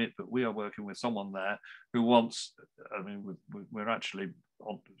name it, but we are working with someone there who wants, I mean, we're actually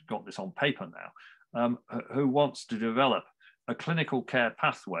got this on paper now, who wants to develop a clinical care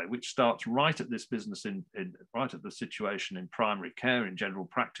pathway which starts right at this business, right at the situation in primary care, in general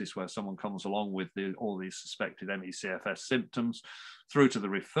practice, where someone comes along with all these suspected ME/CFS symptoms, through to the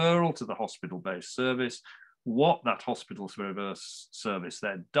referral to the hospital-based service, what that hospital-based service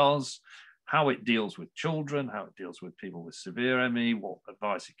then does, how it deals with children, how it deals with people with severe ME, what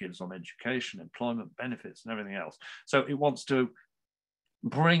advice it gives on education, employment, benefits, and everything else. So it wants to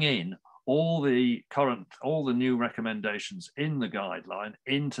bring in all the new recommendations in the guideline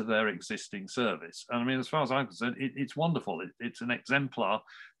into their existing service. And I mean, as far as I'm concerned, it's wonderful. It's an exemplar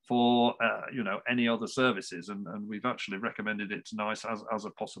for any other services, and we've actually recommended it to NICE as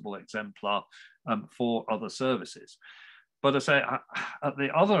a possible exemplar for other services. But I say at the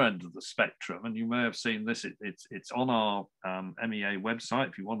other end of the spectrum, and you may have seen this, it's on our MEA website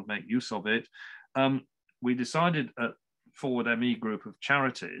if you want to make use of it. We decided at Forward ME group of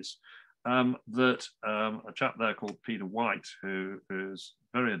charities that a chap there called Peter White, who's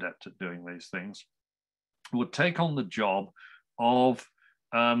very adept at doing these things, would take on the job of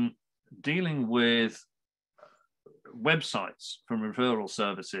dealing with websites from referral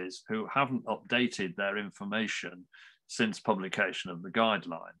services who haven't updated their information since publication of the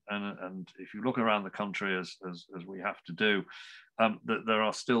guideline. And if you look around the country, as we have to do, that there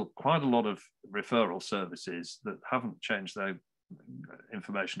are still quite a lot of referral services that haven't changed their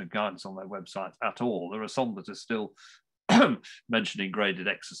information and guidance on their websites at all. There are some that are still mentioning graded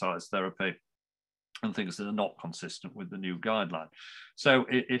exercise therapy and things that are not consistent with the new guideline. So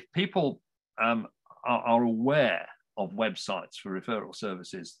if people are aware of websites for referral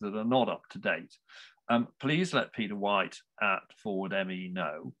services that are not up to date, please let Peter White at Forward ME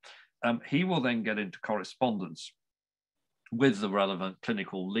know. He will then get into correspondence with the relevant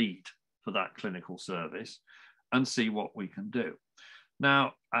clinical lead for that clinical service and see what we can do.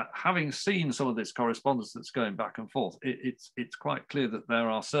 Now, having seen some of this correspondence that's going back and forth, it's quite clear that there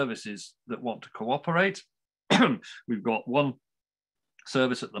are services that want to cooperate. We've got one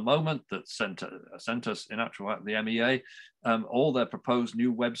service at the moment that sent us, in actual fact, the MEA, all their proposed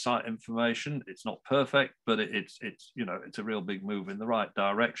new website information. It's not perfect, but it's a real big move in the right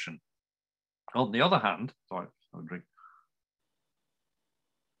direction. On the other hand, sorry, I'll drink.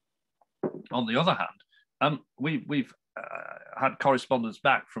 On the other hand, we've had correspondence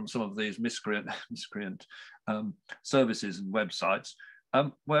back from some of these miscreant services and websites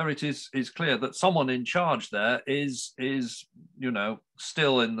where it is clear that someone in charge there is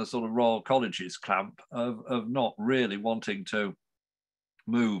still in the sort of Royal Colleges camp of not really wanting to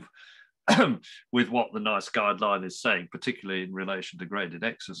move with what the NICE guideline is saying, particularly in relation to graded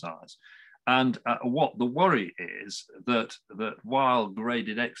exercise. And what the worry is that while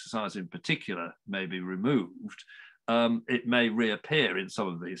graded exercise in particular may be removed, it may reappear in some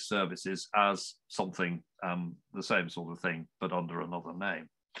of these services as something the same sort of thing, but under another name.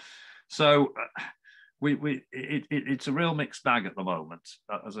 So it's a real mixed bag at the moment.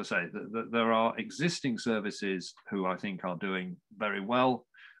 As I say, there are existing services who I think are doing very well,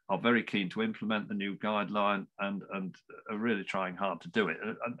 are very keen to implement the new guideline and are really trying hard to do it.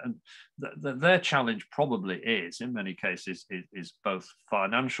 And their challenge probably is, in many cases, is both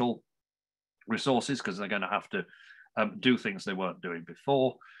financial resources, because they're going to have to do things they weren't doing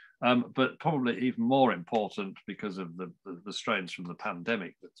before, but probably even more important because of the strains from the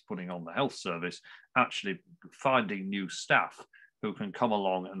pandemic that's putting on the health service, actually finding new staff who can come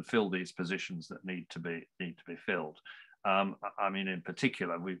along and fill these positions that need to be filled. I mean, in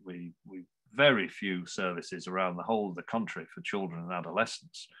particular, we very few services around the whole of the country for children and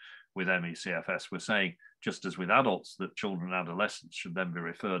adolescents with ME/CFS. We're saying, just as with adults, that children and adolescents should then be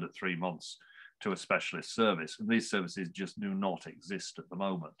referred at 3 months to a specialist service, and these services just do not exist at the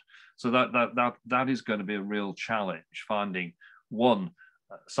moment. So that is going to be a real challenge, finding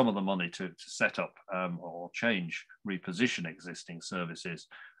some of the money to set up or change, reposition existing services,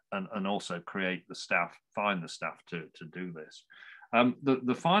 and also create the staff, find the staff to do this.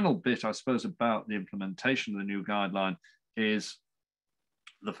 The final bit, I suppose, about the implementation of the new guideline is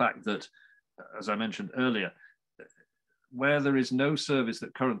the fact that, as I mentioned earlier, where there is no service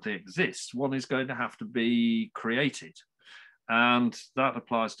that currently exists, one is going to have to be created. And that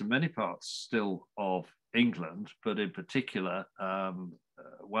applies to many parts still of England, but in particular,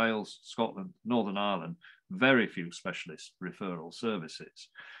 Wales, Scotland, Northern Ireland, very few specialist referral services.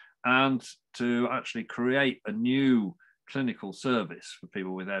 And to actually create a new clinical service for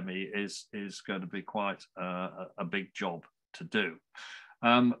people with ME is going to be quite a big job to do.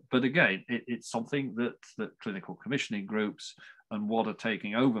 But again, it's something that clinical commissioning groups and what are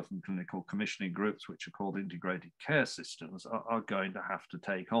taking over from clinical commissioning groups, which are called integrated care systems, are going to have to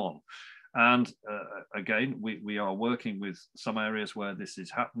take on. And again, we are working with some areas where this is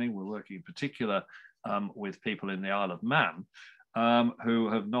happening. We're working in particular with people in the Isle of Man who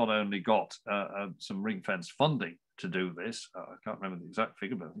have not only got some ring-fenced funding to do this, I can't remember the exact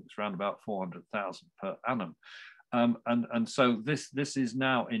figure, but I think it's around about 400,000 per annum. And so this is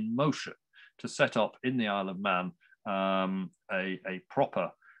now in motion to set up in the Isle of Man a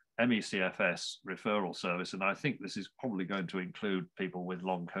proper MECFS referral service, and I think this is probably going to include people with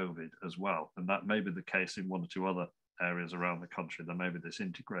long COVID as well, and that may be the case in 1 or 2 other areas around the country. There may be this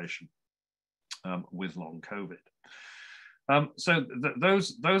integration with long COVID. So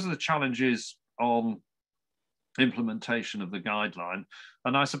those are the challenges on implementation of the guideline,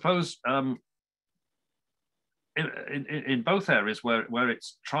 and I suppose in both areas where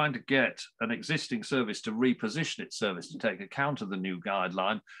it's trying to get an existing service to reposition its service to take account of the new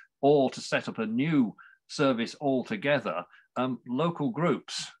guideline, or to set up a new service altogether, local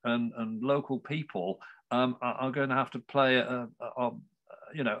groups and local people are going to have to play a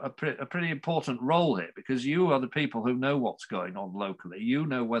pretty important role here, because you are the people who know what's going on locally. You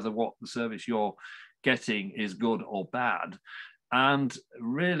know whether what the service you're getting is good or bad. And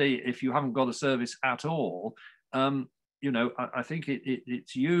really, if you haven't got a service at all, I think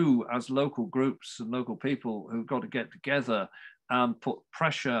it's you as local groups and local people who've got to get together and put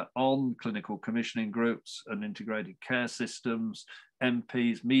pressure on clinical commissioning groups and integrated care systems,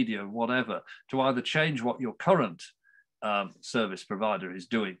 MPs, media, whatever, to either change what your current service provider is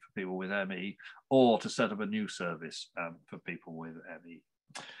doing for people with ME, or to set up a new service for people with ME.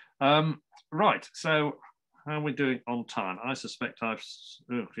 Right, so how are we doing on time? I suspect I've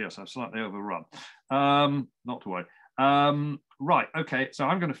slightly overrun. Not to worry. Right, okay, so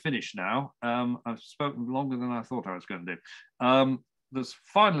I'm going to finish now. I've spoken longer than I thought I was going to do. There's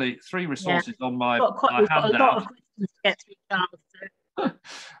finally 3 resources on my handout. We've got a lot of questions to get through,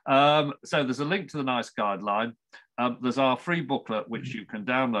 Charles. So there's a link to the NICE guideline. There's our free booklet, which you can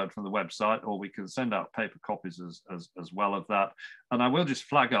download from the website, or we can send out paper copies as well of that. And I will just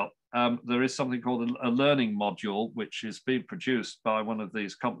flag up, there is something called a learning module, which is being produced by one of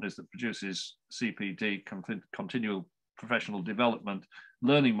these companies that produces CPD, continual professional development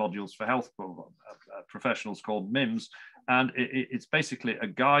learning modules for health professionals, called MIMS. And it's basically a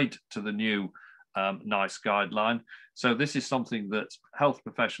guide to the new NICE guideline. So this is something that health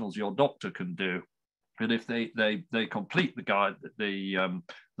professionals, your doctor, can do. And if they complete the guide, the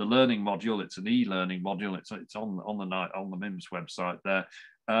learning module, it's an e-learning module. It's on the MIMS website there.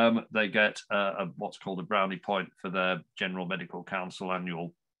 They get what's called a brownie point for their General Medical Council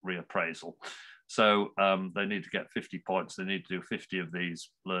annual reappraisal. So they need to get 50 points. They need to do 50 of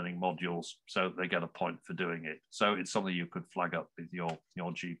these learning modules, so they get a point for doing it. So it's something you could flag up with your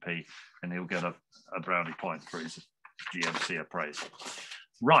GP, and he'll get a brownie point for his GMC appraisal.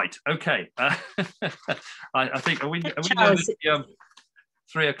 Right. Okay. I think are we Charles, at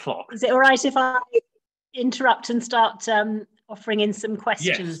 3 o'clock? Is it all right if I interrupt and start offering in some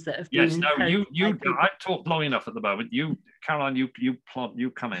questions that have been? Yes. No. I talked long enough at the moment. You, Caroline. You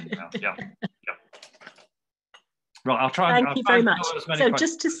come in now. Yeah. Yeah. Right. I'll try. Thank you very much. So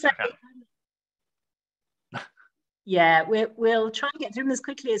just to say. Yeah, we'll try and get through them as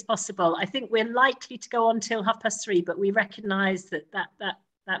quickly as possible. I think we're likely to go on till 3:30, but we recognise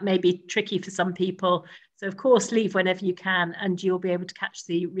that may be tricky for some people. So of course, leave whenever you can, and you'll be able to catch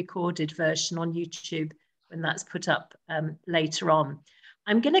the recorded version on YouTube when that's put up later on.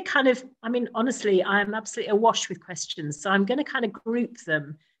 I'm going to honestly, I'm absolutely awash with questions. So I'm going to kind of group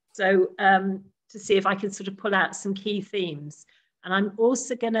them. So to see if I can sort of pull out some key themes. And I'm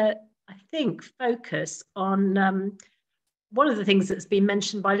also going to, I think, focus on one of the things that's been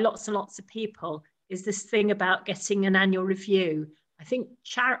mentioned by lots and lots of people is this thing about getting an annual review. I think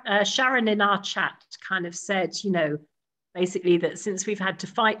Sharon in our chat kind of said, basically that since we've had to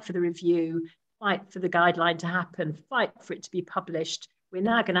fight for the review, fight for the guideline to happen, fight for it to be published, we're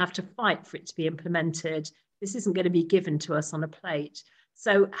now going to have to fight for it to be implemented. This isn't going to be given to us on a plate.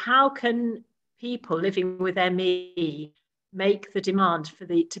 So how can people living with ME make the demand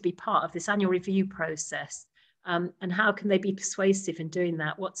to be part of this annual review process? And how can they be persuasive in doing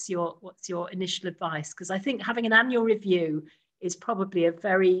that? What's your initial advice? Because I think having an annual review is probably a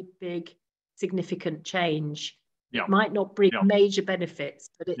very big, significant change. Yeah. It might not bring major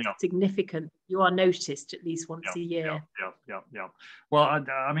benefits, but it's significant. You are noticed at least once a year. Yeah. Well,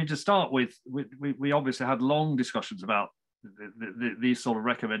 I mean, to start with, we obviously had long discussions about these sort of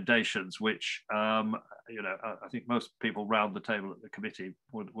recommendations, which I think most people round the table at the committee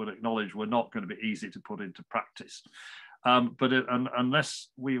would acknowledge were not going to be easy to put into practice. But unless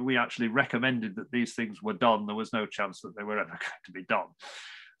we actually recommended that these things were done, there was no chance that they were ever going to be done.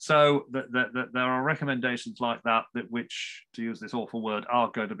 So there are recommendations like that which, to use this awful word,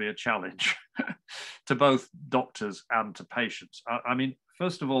 are going to be a challenge to both doctors and to patients. I mean,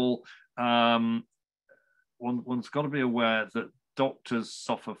 first of all, one's got to be aware that doctors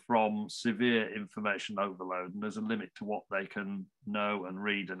suffer from severe information overload, and there's a limit to what they can know and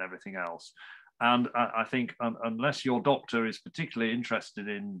read and everything else. And I think unless your doctor is particularly interested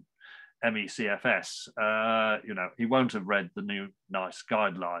in ME/CFS, he won't have read the new NICE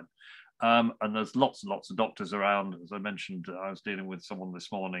guideline. And there's lots and lots of doctors around. As I mentioned, I was dealing with someone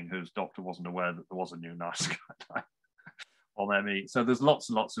this morning whose doctor wasn't aware that there was a new NICE guideline on ME. So there's lots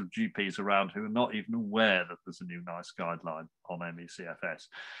and lots of GPs around who are not even aware that there's a new NICE guideline on ME/CFS.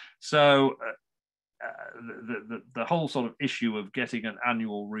 So the whole sort of issue of getting an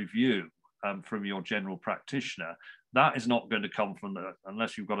annual review from your general practitioner, that is not going to come from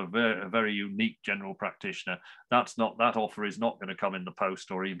unless you've got a very unique general practitioner. That offer is not going to come in the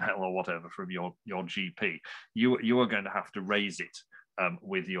post or email or whatever from your GP. You are going to have to raise it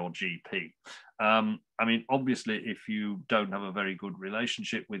with your GP. I mean, obviously, if you don't have a very good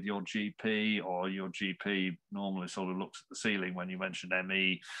relationship with your GP, or your GP normally sort of looks at the ceiling when you mention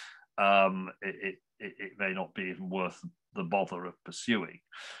ME, it may not be even worth the bother of pursuing.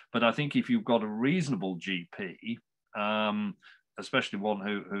 But I think if you've got a reasonable GP, especially one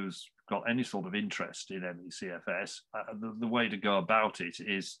who's got any sort of interest in ME/CFS, the way to go about it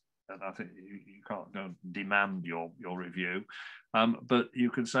is, and I think you can't go and demand your review, but you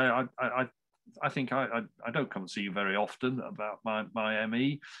can say, I think I don't come and see you very often about my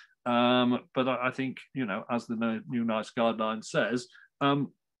ME, but I think, as the new NICE guideline says,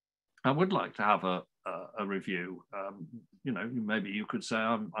 I would like to have a review. Maybe you could say,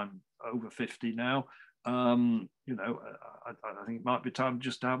 I'm over 50 now. I think it might be time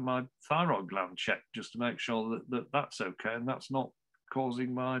just to have my thyroid gland checked, just to make sure that that's okay and that's not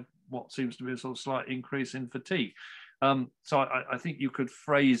causing what seems to be a sort of slight increase in fatigue. So I think you could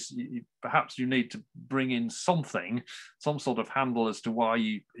phrase, perhaps you need to bring in some sort of handle as to why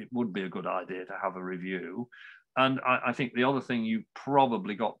it would be a good idea to have a review. And I think the other thing you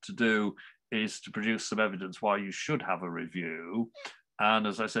probably got to do is to produce some evidence why you should have a review. And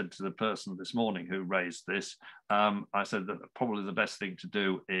as I said to the person this morning who raised this, I said that probably the best thing to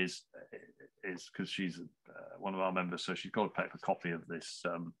do is because she's one of our members, so she's got a paper copy of this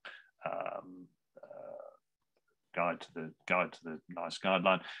guide to the NICE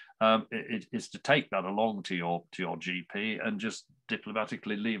guideline. It is to take that along to your GP and just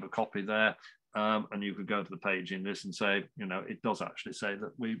diplomatically leave a copy there. And you could go to the page in this and say, it does actually say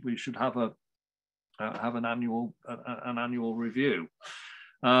that we should have an annual review.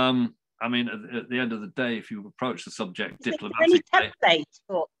 I mean, at the end of the day, if you approach the subject diplomatically. Any template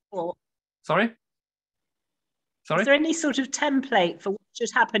for Sorry? Is there any sort of template for what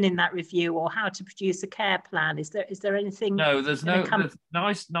should happen in that review, or how to produce a care plan? Is there anything? No, there's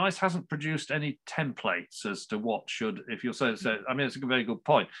NICE hasn't produced any templates as to what should, if you're so, I mean, it's a very good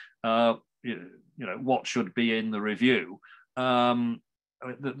point. What should be in the review.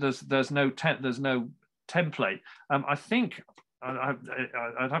 There's no template. I think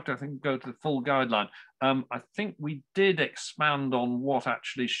I'd have to go to the full guideline. I think we did expand on what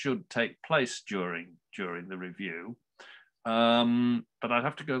actually should take place during the review, but I'd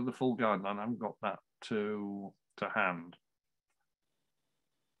have to go to the full guideline. I haven't got that to hand.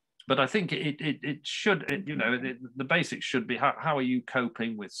 But I think it should, the basics should be how are you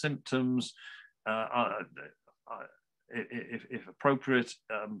coping with symptoms? If appropriate,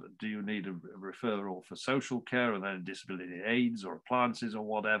 do you need a referral for social care, or then disability aids or appliances or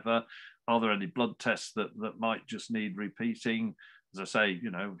whatever? Are there any blood tests that might just need repeating? As I say,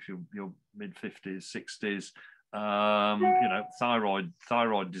 if you're mid-50s, 60s,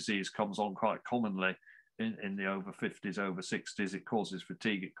 thyroid disease comes on quite commonly in the over 50s, over 60s. It causes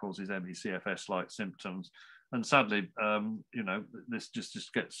fatigue, it causes ME/CFS-like symptoms. And sadly, this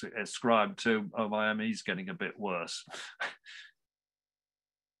just gets ascribed to, oh, my ME's getting a bit worse.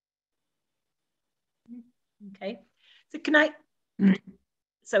 Okay,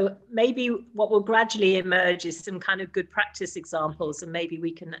 so maybe what will gradually emerge is some kind of good practice examples, and maybe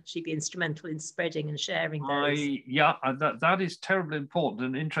we can actually be instrumental in spreading and sharing those. That is terribly important,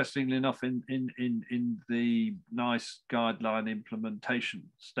 and interestingly enough, in the NICE guideline implementation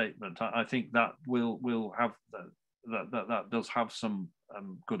statement, I think that will have that does have some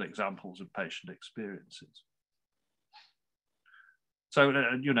good examples of patient experiences. So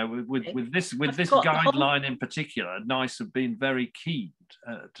with this guideline in particular, NICE have been very keen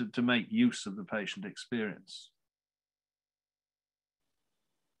to make use of the patient experience.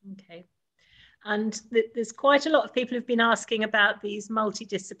 Okay, and there's quite a lot of people who've been asking about these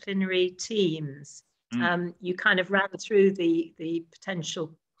multidisciplinary teams. You kind of ran through the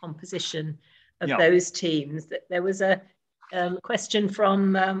potential composition of those teams. There was a question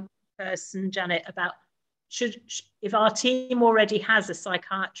from person Janet about, if our team already has a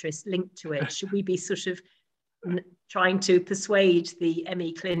psychiatrist linked to it, should we be sort of trying to persuade the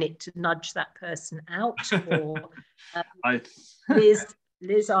ME clinic to nudge that person out? Or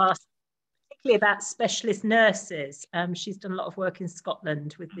Liz asked, particularly about specialist nurses. She's done a lot of work in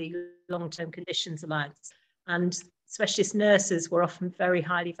Scotland with the Long-Term Conditions Alliance, and specialist nurses were often very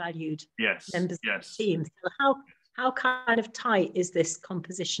highly valued members of the team. So how kind of tight is this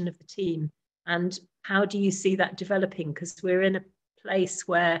composition of the team, and how do you see that developing? Because we're in a place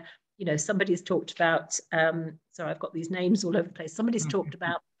where, you know, somebody's talked about, sorry, I've got these names all over the place. Somebody's talked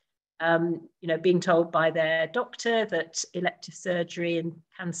about, you know, being told by their doctor that elective surgery and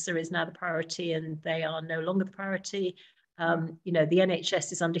cancer is now the priority, and they are no longer the priority. You know, the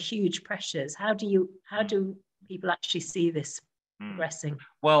NHS is under huge pressures. How do people actually see this progressing?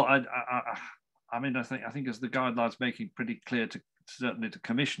 Well, I mean, I think as the guidelines making pretty clear to certainly to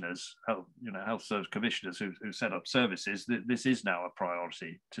commissioners, health service commissioners who set up services, this is now a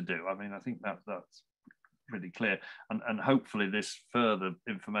priority to do. I mean, I think that's pretty clear, and hopefully this further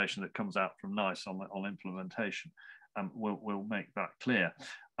information that comes out from NICE on implementation will make that clear.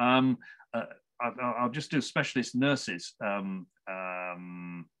 I'll just do specialist nurses to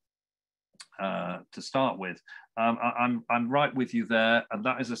start with. I'm right with you there, and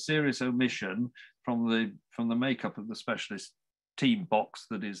that is a serious omission from the makeup of the specialist team box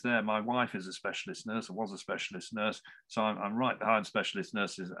that is there. My wife is a specialist nurse, or was a specialist nurse, so I'm right behind specialist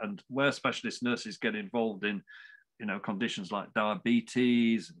nurses. And where specialist nurses get involved in, you know, conditions like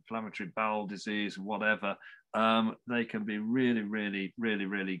diabetes, inflammatory bowel disease, whatever, they can be really, really, really,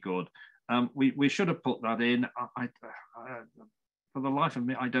 really good. We should have put that in. For the life of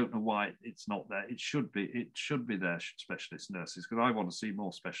me, I don't know why it's not there. It should be there, specialist nurses, because I want to see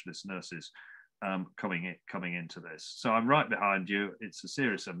more specialist nurses coming into this. So I'm right behind you. It's a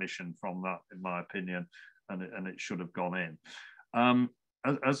serious omission from that, in my opinion, and it should have gone in.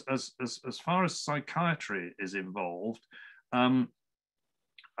 As far as psychiatry is involved,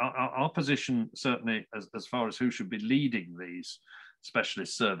 our position certainly as far as who should be leading these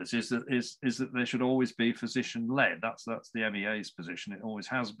specialist services is that they should always be physician-led. That's the MEA's position. It always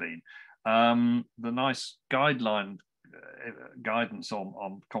has been. The NICE guideline guidance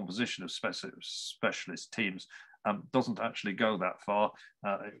on composition of specialist teams doesn't actually go that far.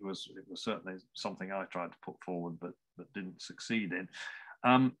 It was certainly something I tried to put forward, but didn't succeed in.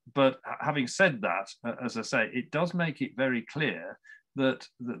 But having said that, as I say, it does make it very clear that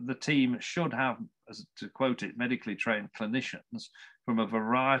the team should have, as to quote it, medically trained clinicians from a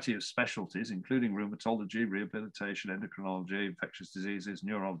variety of specialties, including rheumatology, rehabilitation, endocrinology, infectious diseases,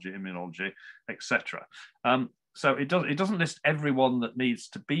 neurology, immunology, etc. So it doesn't list everyone that needs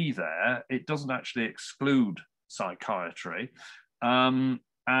to be there. It doesn't actually exclude psychiatry, and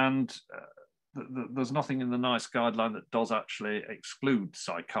there's nothing in the NICE guideline that does actually exclude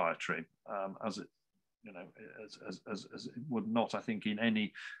psychiatry, as it, you know, as it would not, I think, in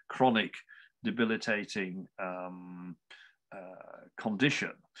any chronic debilitating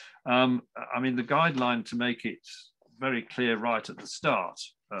condition. I mean, the guideline, to make it very clear right at the start,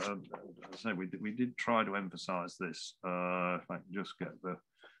 as I say, we did try to emphasize this. If I can just get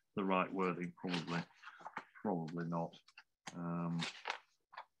the right wording, probably not.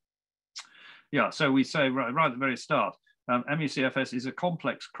 Yeah, so we say right at the very start, ME/CFS is a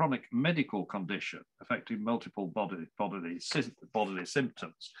complex chronic medical condition affecting multiple bodily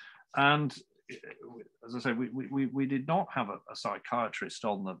symptoms. And as I say, we did not have a psychiatrist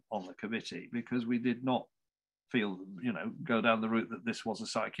on the committee, because we did not feel, you know, go down the route that this was a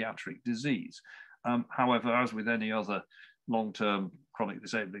psychiatric disease. However, as with any other long-term chronic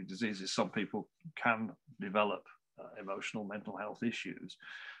disabling diseases, some people can develop emotional mental health issues.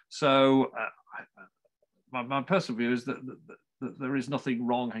 So my personal view is that there is nothing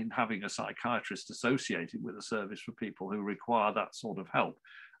wrong in having a psychiatrist associated with a service for people who require that sort of help.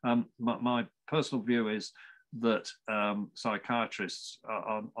 My personal view is that psychiatrists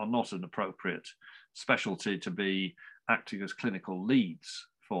are not an appropriate specialty to be acting as clinical leads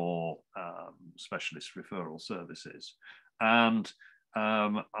for specialist referral services. And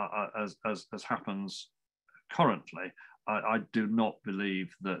as happens currently, I do not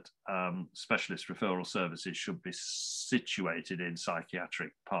believe that specialist referral services should be situated in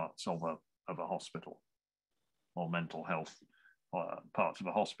psychiatric parts of a hospital, or mental health parts of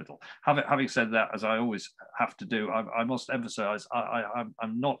a hospital. Having said that, as I always have to do, I must emphasize,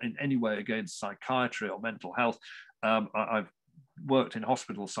 I'm not in any way against psychiatry or mental health. I've worked in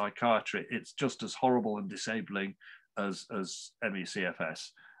hospital psychiatry. It's just as horrible and disabling as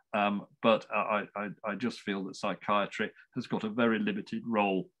ME/CFS. But I just feel that psychiatry has got a very limited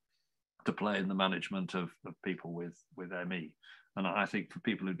role to play in the management of people with ME. And I think for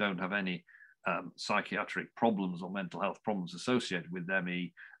people who don't have any psychiatric problems or mental health problems associated with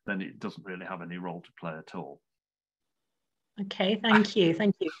ME, then it doesn't really have any role to play at all. Okay, thank you,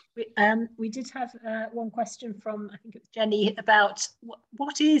 thank you. We did have one question from, I think it was Jenny, about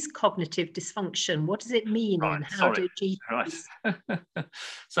what is cognitive dysfunction? What does it mean, Right, and how sorry. do GPs?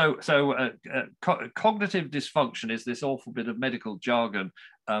 Right. Cognitive dysfunction is this awful bit of medical jargon,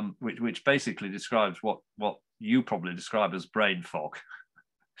 which basically describes what you probably describe as brain fog.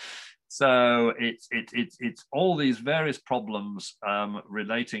 So it's all these various problems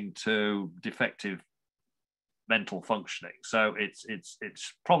relating to defective mental functioning. So it's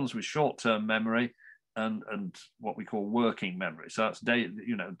problems with short-term memory and what we call working memory. So that's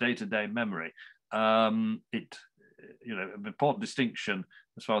day-to-day memory. An important distinction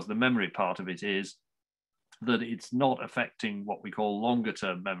as far as the memory part of it is that it's not affecting what we call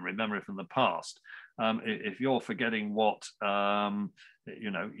longer-term memory from the past. If you're forgetting what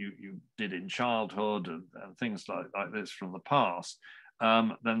you did in childhood and things like this from the past,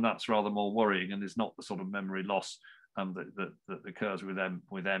 then that's rather more worrying, and is not the sort of memory loss that occurs with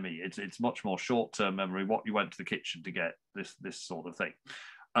ME. It's much more short-term memory. What you went to the kitchen to get, this sort of thing.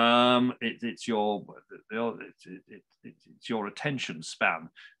 It's your attention span,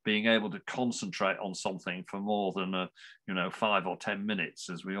 being able to concentrate on something for more than 5 or 10 minutes.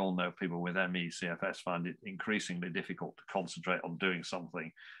 As we all know, people with ME CFS find it increasingly difficult to concentrate on doing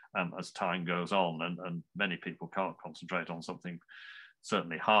something as time goes on, and many people can't concentrate on something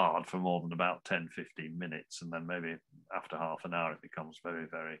certainly hard for more than about 10-15 minutes, and then maybe after half an hour it becomes very,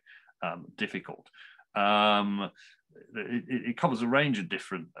 very difficult. It covers a range of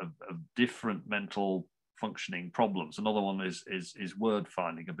different mental functioning problems. Another one is word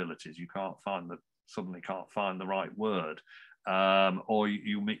finding abilities. You suddenly can't find the right word, or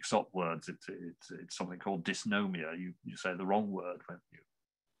you mix up words. It's something called dysnomia. You say the wrong word when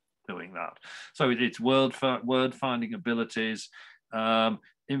you're doing that. So it's word finding abilities.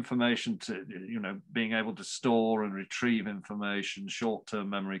 Information to, being able to store and retrieve information, short-term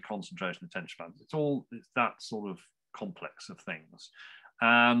memory, concentration, attention spans. It's that sort of complex of things.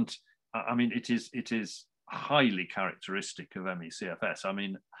 And I mean, it is highly characteristic of ME/CFS. I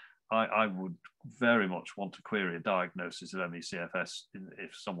mean, I would very much want to query a diagnosis of ME/CFS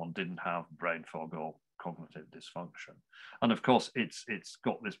if someone didn't have brain fog or cognitive dysfunction. And of course, it's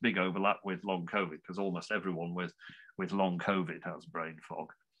got this big overlap with long COVID, because almost everyone with long COVID has brain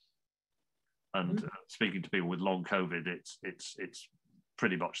fog. And speaking to people with long COVID, it's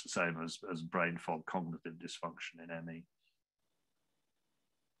pretty much the same as brain fog, cognitive dysfunction in ME.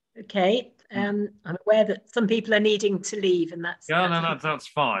 Okay, I'm aware that some people are needing to leave, and that's that's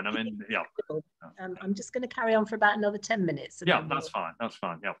fine. I mean, yeah. I'm just going to carry on for about another 10 minutes. Yeah, that's fine. That's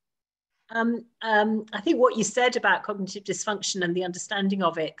fine. Yeah. I think what you said about cognitive dysfunction and the understanding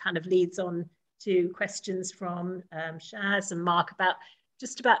of it kind of leads on to questions from Shaz and Mark about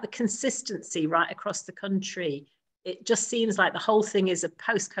the consistency right across the country. It just seems like the whole thing is a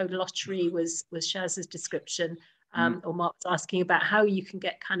postcode lottery, was Shaz's description, or Mark was asking about how you can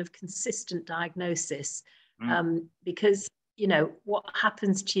get kind of consistent diagnosis, because what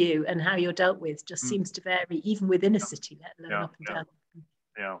happens to you and how you're dealt with just seems to vary even within a city, let alone up and down.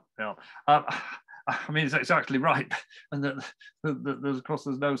 Yeah. I mean, it's exactly right, and that of course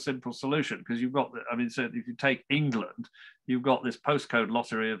there's no simple solution, because you've got so if you take England, you've got this postcode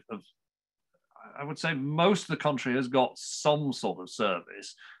lottery of I would say most of the country has got some sort of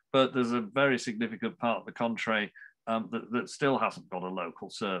service, but there's a very significant part of the country that still hasn't got a local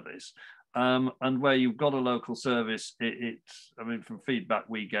service. And where you've got a local service, from feedback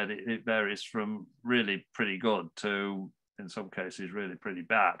we get, it varies from really pretty good to, in some cases, really pretty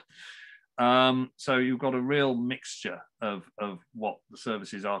bad. So you've got a real mixture of what the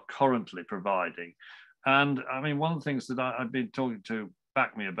services are currently providing. And I mean, one of the things that I've been talking to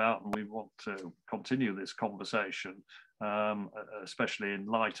back me about, and we want to continue this conversation, especially in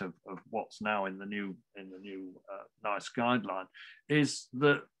light of what's now in the new NICE guideline, is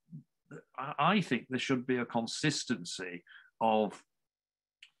that I think there should be a consistency of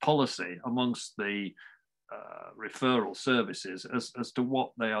policy amongst the referral services as to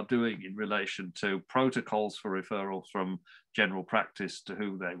what they are doing in relation to protocols for referral from general practice to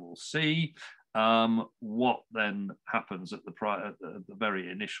who they will see, what then happens at the very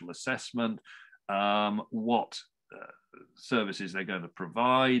initial assessment, what services they're going to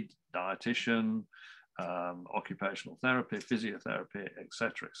provide, dietitian, occupational therapy, physiotherapy,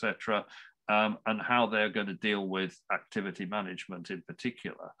 etc., and how they're going to deal with activity management in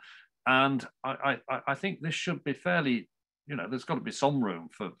particular. And I think this should be fairly, there's got to be some room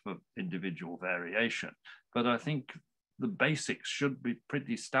for individual variation, but I think the basics should be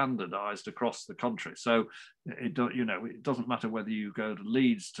pretty standardized across the country. So it doesn't matter whether you go to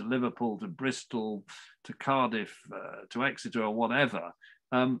Leeds, to Liverpool, to Bristol, to Cardiff, to Exeter, or whatever,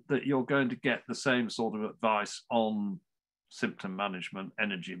 that you're going to get the same sort of advice on symptom management,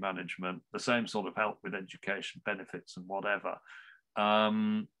 energy management, the same sort of help with education, benefits, and whatever.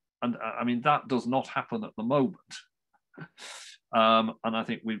 And I mean, that does not happen at the moment. And I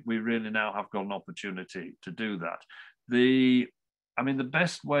think we really now have got an opportunity to do that. The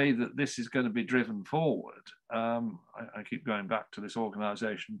best way that this is going to be driven forward, I keep going back to this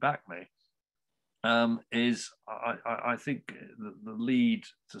organisation Back Me, is I think the lead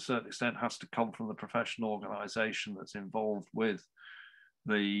to a certain extent has to come from the professional organisation that's involved with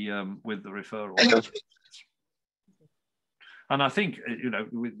the referral. And I think,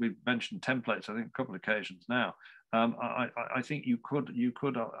 we've mentioned templates, I think a couple of occasions now. I think you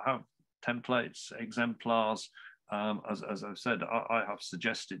could have templates, exemplars. As I've said, I have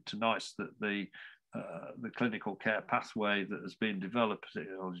suggested to NICE that the clinical care pathway that has been developed,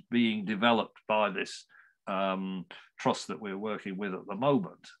 or is being developed by this trust that we're working with at the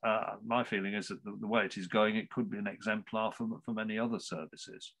moment, my feeling is that the way it is going, it could be an exemplar for many other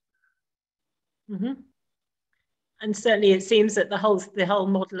services. Mm-hmm. And certainly it seems that the whole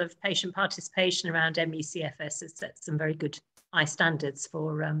model of patient participation around ME/CFS has set some very good high standards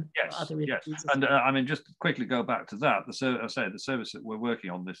for other reviews. Yes. And just to quickly go back to that, the service that we're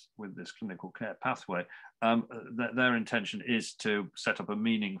working on with this clinical care pathway, their intention is to set up a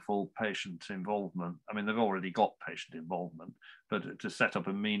meaningful patient involvement. I mean, they've already got patient involvement, but to set up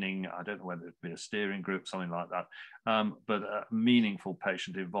I don't know whether it be a steering group, something like that, but a meaningful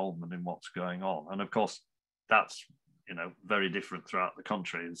patient involvement in what's going on. And of course, that's very different throughout the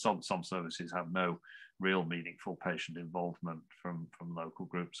country. And some services have no real meaningful patient involvement from local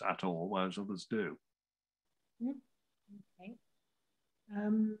groups at all, whereas others do. Okay.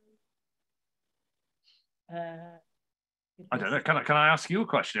 I don't know. Can I ask you a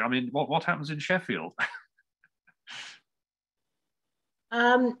question? I mean, what happens in Sheffield?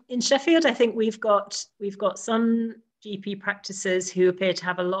 In Sheffield, I think we've got some GP practices who appear to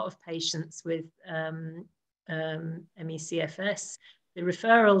have a lot of patients with ME/CFS. The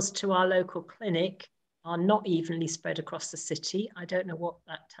referrals to our local clinic are not evenly spread across the city. I don't know what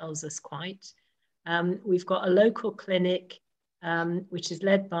that tells us quite. We've got a local clinic which is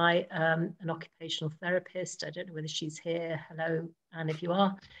led by an occupational therapist. I don't know whether she's here. Hello, Anne, if you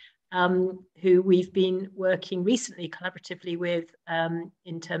are. Who we've been working recently collaboratively with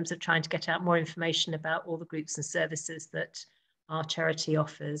in terms of trying to get out more information about all the groups and services that our charity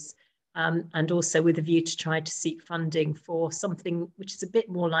offers. And also with a view to try to seek funding for something which is a bit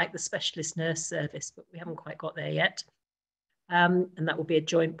more like the specialist nurse service, but we haven't quite got there yet. And that will be a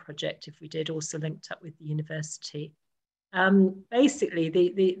joint project if we did, also linked up with the university. Basically,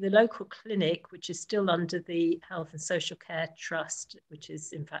 the local clinic, which is still under the Health and Social Care Trust, which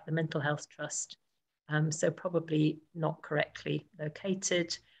is in fact the Mental Health Trust, so probably not correctly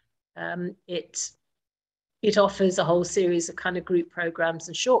located. It offers a whole series of kind of group programs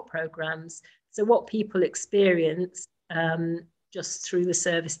and short programs. So what people experience just through the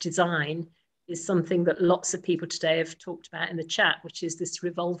service design is something that lots of people today have talked about in the chat, which is this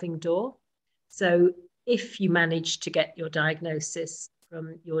revolving door. So if you manage to get your diagnosis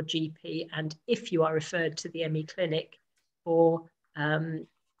from your GP, and if you are referred to the ME clinic for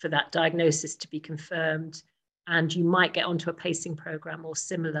that diagnosis to be confirmed, and you might get onto a pacing program or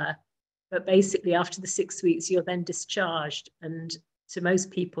similar, but basically after the 6 weeks, you're then discharged. And to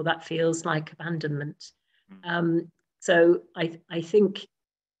most people, that feels like abandonment. So I think,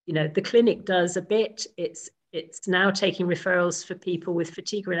 the clinic does a bit. It's now taking referrals for people with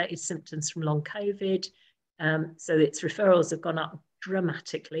fatigue-related symptoms from long COVID. So its referrals have gone up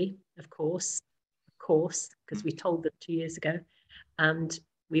dramatically, of course, because we told them 2 years ago. And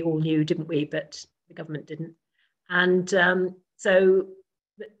we all knew, didn't we? But the government didn't. And so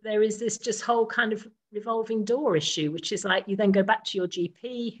there is this just whole kind of revolving door issue, which is like you then go back to your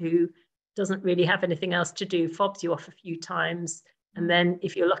GP who doesn't really have anything else to do, fobs you off a few times. And then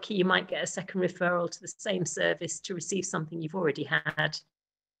if you're lucky, you might get a second referral to the same service to receive something you've already had.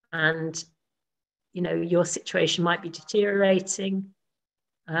 And, your situation might be deteriorating,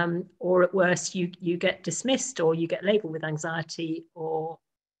 or at worst, you get dismissed or you get labelled with anxiety, or,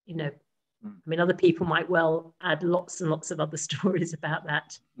 other people might well add lots and lots of other stories about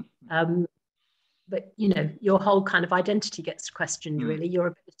that. But, your whole kind of identity gets questioned, really. Your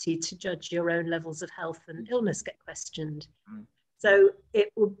ability to judge your own levels of health and illness get questioned. So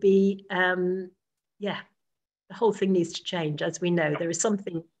it would be, the whole thing needs to change. As we know, there is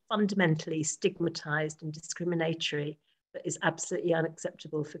something fundamentally stigmatized and discriminatory that is absolutely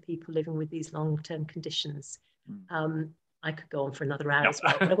unacceptable for people living with these long-term conditions. I could go on for another hour as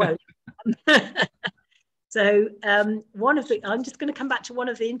well, but I won't. So I'm just going to come back to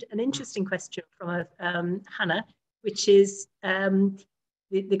an interesting question from Hannah, which is the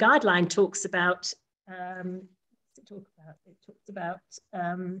guideline talks about, it talks about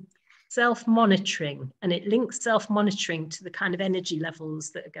self-monitoring, and it links self-monitoring to the kind of energy levels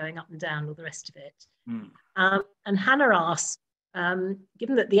that are going up and down, all the rest of it. And Hannah asks,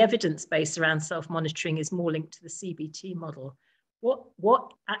 given that the evidence base around self-monitoring is more linked to the CBT model,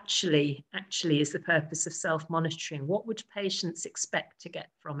 what actually is the purpose of self-monitoring? What would patients expect to get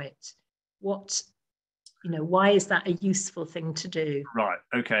from it? Why is that a useful thing to do? Right.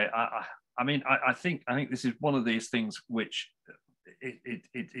 Okay. I think this is one of these things which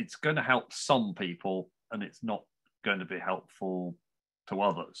it's going to help some people, and it's not going to be helpful to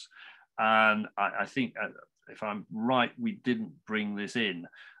others. And I think, if I'm right, we didn't bring this in.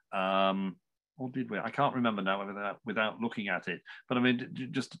 Or did we? I can't remember now without looking at it. But I mean,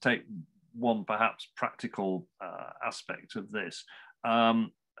 just to take one perhaps practical aspect of this,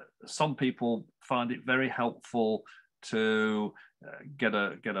 some people find it very helpful to get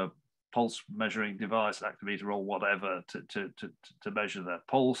a pulse measuring device, activator or whatever, to measure their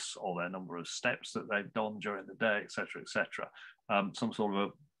pulse or their number of steps that they've done during the day, etc., etc. Some sort of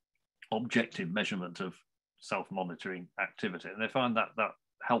a objective measurement of self-monitoring activity, and they find that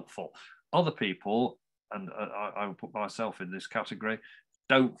helpful. Other people, and I would put myself in this category,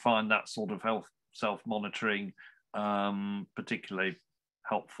 don't find that sort of self-monitoring particularly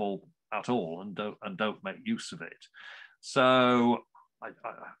helpful at all, and don't make use of it. So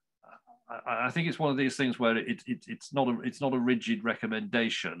I think it's one of these things where it's not a rigid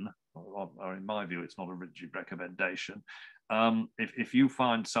recommendation, or in my view, it's not a rigid recommendation. If you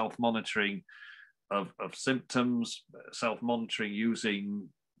find self-monitoring of symptoms, self-monitoring using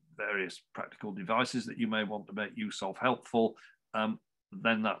various practical devices that you may want to make use of helpful,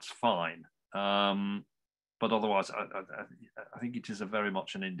 then that's fine. But otherwise, I think it is very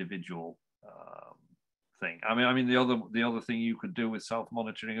much an individual thing. I mean, the other thing you could do with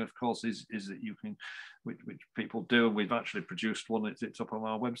self-monitoring, of course, is that you can, which people do. We've actually produced one. It's up on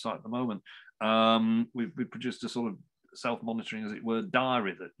our website at the moment. We've produced a sort of self-monitoring, as it were,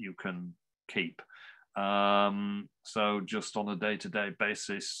 diary that you can keep. So just on a day-to-day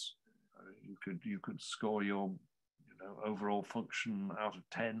basis, you could score your overall function out of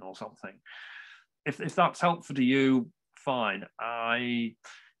 10 or something. If that's helpful to you, fine.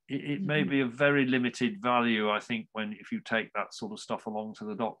 It may be of very limited value, I think, if you take that sort of stuff along to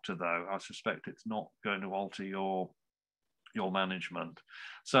the doctor, though. I suspect it's not going to alter your management.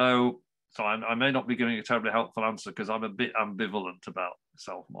 So I may not be giving a terribly helpful answer, because I'm a bit ambivalent about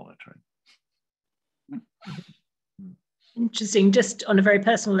self-monitoring. Interesting. Just on a very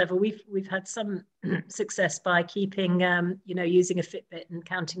personal level, we've had some success by keeping, using a Fitbit and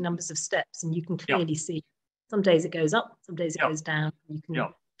counting numbers of steps, and you can clearly see some days it goes up, some days it goes down. You can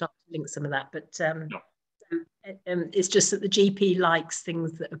start to link some of that, but it's just that the GP likes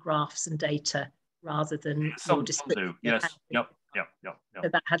things that are graphs and data rather than some do. Yes. Yep. So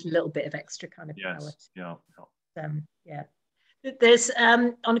that had a little bit of extra kind of power. Yeah. There's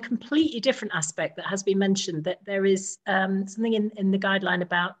on a completely different aspect that has been mentioned, that there is something in the guideline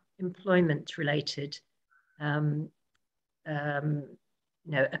about employment related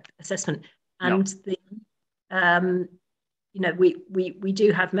assessment, and we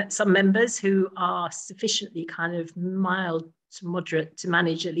do have some members who are sufficiently kind of mild to moderate to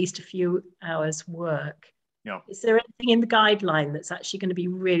manage at least a few hours work. Is there anything in the guideline that's actually going to be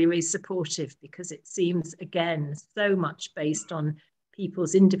really, really supportive? Because it seems, again, so much based on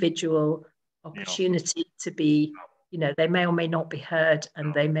people's individual opportunity to be, they may or may not be heard,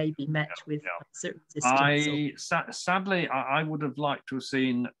 and they may be met with certain resistance. Sadly, I would have liked to have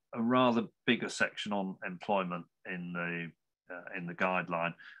seen a rather bigger section on employment in the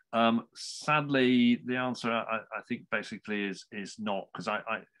guideline. Sadly, the answer I think basically is not, because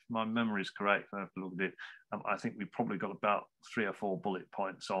if my memory is correct, I have to look at it. I think we've probably got about 3 or 4 bullet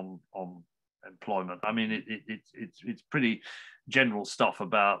points on employment. I mean, it's pretty general stuff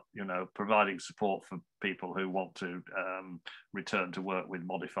about providing support for people who want to return to work with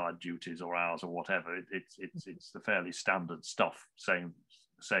modified duties or hours or whatever. It's the fairly standard stuff,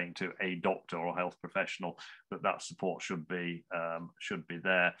 saying to a doctor or health professional that support should be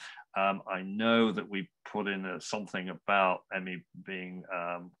there. I know that we put in something about Emmy being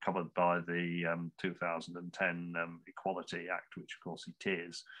covered by the 2010 Equality Act, which of course it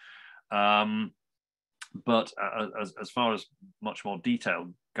is. But as far as much more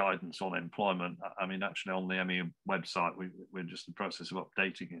detailed guidance on employment. I mean, actually on the ME website, we're just in the process of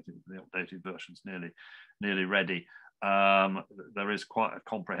updating it. The updated version's nearly ready. There is quite a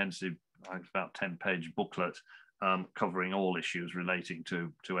comprehensive, about 10-page booklet covering all issues relating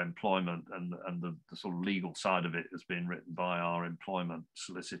to employment, and the sort of legal side of it has been written by our employment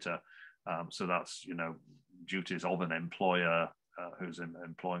solicitor. So that's, you know, duties of an employer who's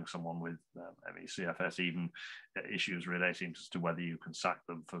employing someone with ME/CFS, even issues relating to whether you can sack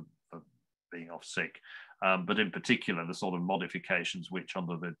them for being off sick. But in particular, the sort of modifications which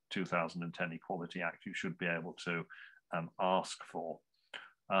under the 2010 Equality Act you should be able to ask for.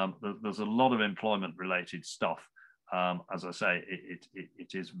 There's a lot of employment related stuff. As I say,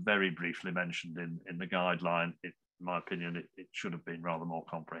 it is very briefly mentioned in the guideline. In my opinion, it should have been rather more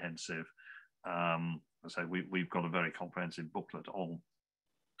comprehensive. As I say, we've got a very comprehensive booklet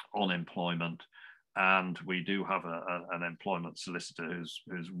on employment, and we do have an employment solicitor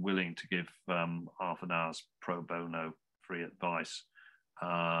who's willing to give half an hour's pro bono free advice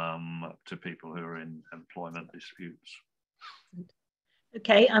to people who are in employment disputes.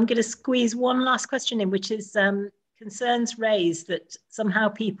 Okay, I'm going to squeeze one last question in, which is concerns raised that somehow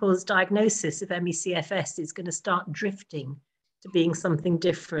people's diagnosis of ME/CFS is going to start drifting to being something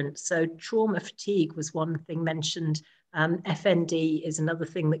different. So trauma fatigue was one thing mentioned. FND is another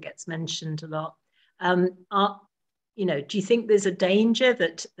thing that gets mentioned a lot. You know, do you think there's a danger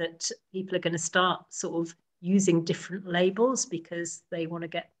that people are going to start sort of using different labels because they want to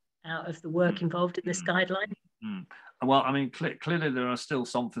get out of the work involved in this guideline? Well, I mean, clearly there are still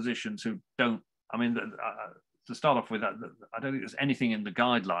some physicians who don't. I mean, to start off with, I don't think there's anything in the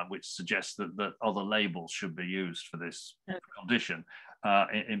guideline which suggests that other labels should be used for this condition.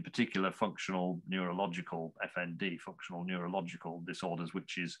 In particular, functional neurological FND, functional neurological disorders,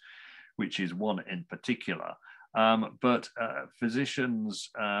 which is one in particular. But physicians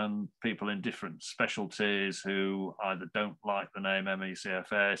and people in different specialties who either don't like the name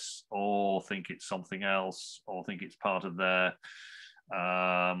ME/CFS or think it's something else, or think it's part of their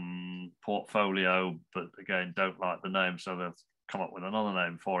portfolio, but again don't like the name, so they've come up with another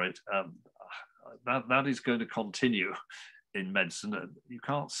name for it. That is going to continue in medicine. You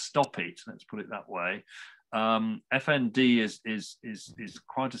can't stop it, let's put it that way. FND is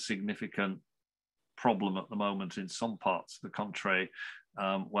quite a significant problem at the moment in some parts of the country,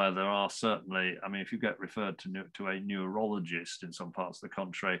 where there are certainly, I mean, if you get referred to a neurologist in some parts of the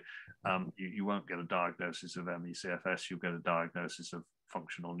country, you won't get a diagnosis of ME/CFS, you'll get a diagnosis of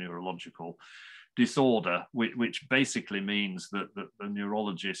functional neurological disorder, which basically means that the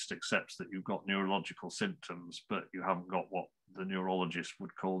neurologist accepts that you've got neurological symptoms, but you haven't got what the neurologist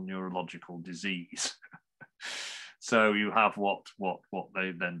would call neurological disease. So you have what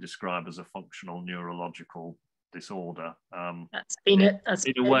they then describe as a functional neurological disorder. That's been it.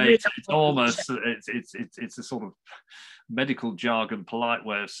 In a way, it's almost it's a sort of medical jargon, polite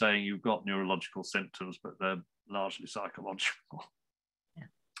way of saying you've got neurological symptoms, but they're largely psychological. Yeah.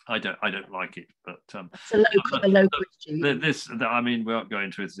 I don't like it, but it's a local issue. I mean, we won't go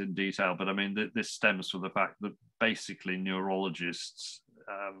into it in detail, but I mean, this stems from the fact that basically neurologists,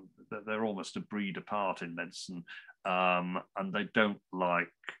 they're almost a breed apart in medicine. And they don't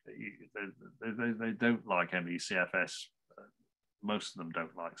like ME/CFS. Most of them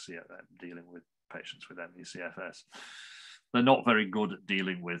don't like dealing with patients with ME/CFS. They're not very good at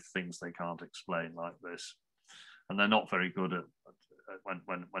dealing with things they can't explain like this, and they're not very good at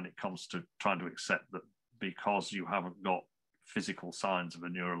when it comes to trying to accept that because you haven't got physical signs of a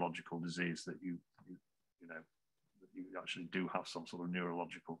neurological disease that you actually do have some sort of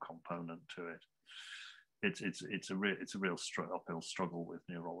neurological component to it. It's a real uphill struggle with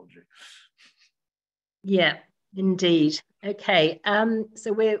neurology. Yeah, indeed. Okay,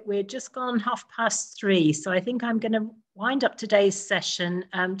 so we're just gone 3:30, so I think I'm going to wind up today's session.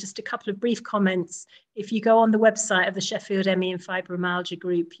 Just a couple of brief comments. If you go on the website of the Sheffield ME and Fibromyalgia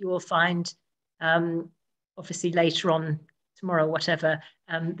Group, you will find, obviously later on tomorrow, whatever,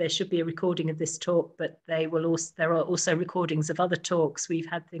 there should be a recording of this talk, but there are also recordings of other talks. We've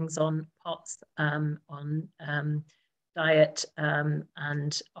had things on POTS, on diet,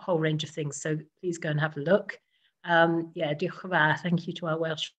 and a whole range of things. So please go and have a look. Yeah, thank you to our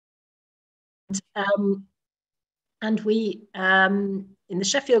Welsh. And we, in the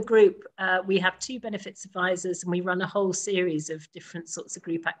Sheffield group, we have 2 benefits advisors, and we run a whole series of different sorts of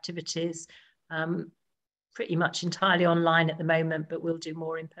group activities, pretty much entirely online at the moment, but we'll do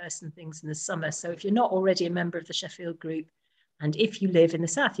more in-person things in the summer. So if you're not already a member of the Sheffield group, and if you live in the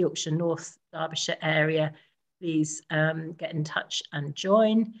South Yorkshire, North Derbyshire area, please get in touch and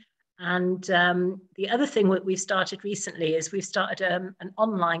join. And the other thing that we've started recently is we've started an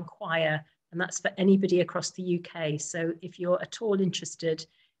online choir, and that's for anybody across the UK. So if you're at all interested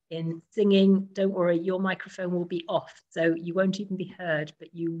in singing, don't worry, your microphone will be off, so you won't even be heard,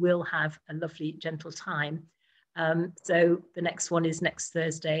 but you will have a lovely, gentle time. So the next one is next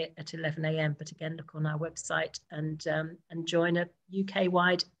Thursday at 11 AM, but again, look on our website and join a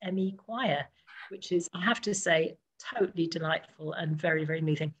UK-wide ME choir, which is, I have to say, totally delightful and very, very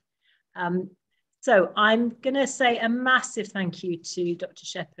moving. So I'm going to say a massive thank you to Dr.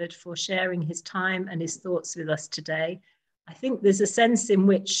 Shepherd for sharing his time and his thoughts with us today. I think there's a sense in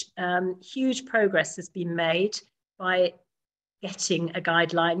which huge progress has been made by getting a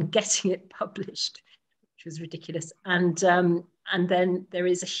guideline, getting it published, which was ridiculous. And then there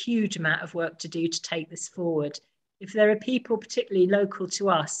is a huge amount of work to do to take this forward. If there are people, particularly local to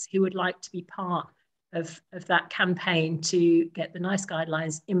us, who would like to be part of that campaign to get the NICE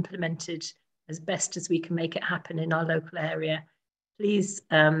guidelines implemented as best as we can make it happen in our local area, please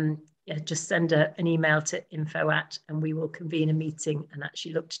just send an email to info@, and we will convene a meeting and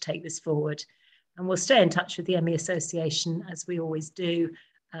actually look to take this forward. And we'll stay in touch with the ME Association, as we always do,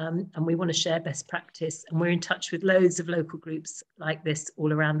 and we want to share best practice. And we're in touch with loads of local groups like this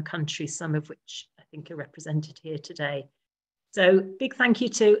all around the country, some of which I think are represented here today. So big thank you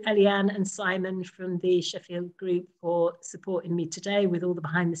to Eliane and Simon from the Sheffield group for supporting me today with all the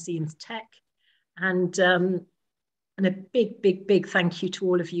behind the scenes tech. And a big, big, big thank you to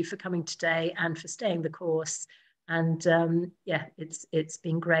all of you for coming today and for staying the course. And yeah, it's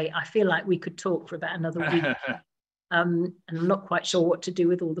been great. I feel like we could talk for about another week. And I'm not quite sure what to do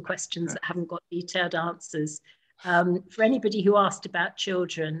with all the questions that haven't got detailed answers. For anybody who asked about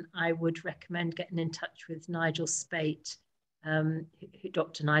children, I would recommend getting in touch with Nigel Spate,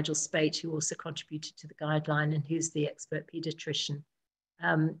 Dr. Nigel Spate, who also contributed to the guideline and who's the expert paediatrician.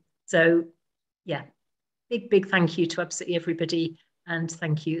 So yeah, big, big thank you to absolutely everybody. And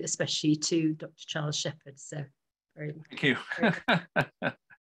thank you especially to Dr. Charles Shepherd. So very, thank you.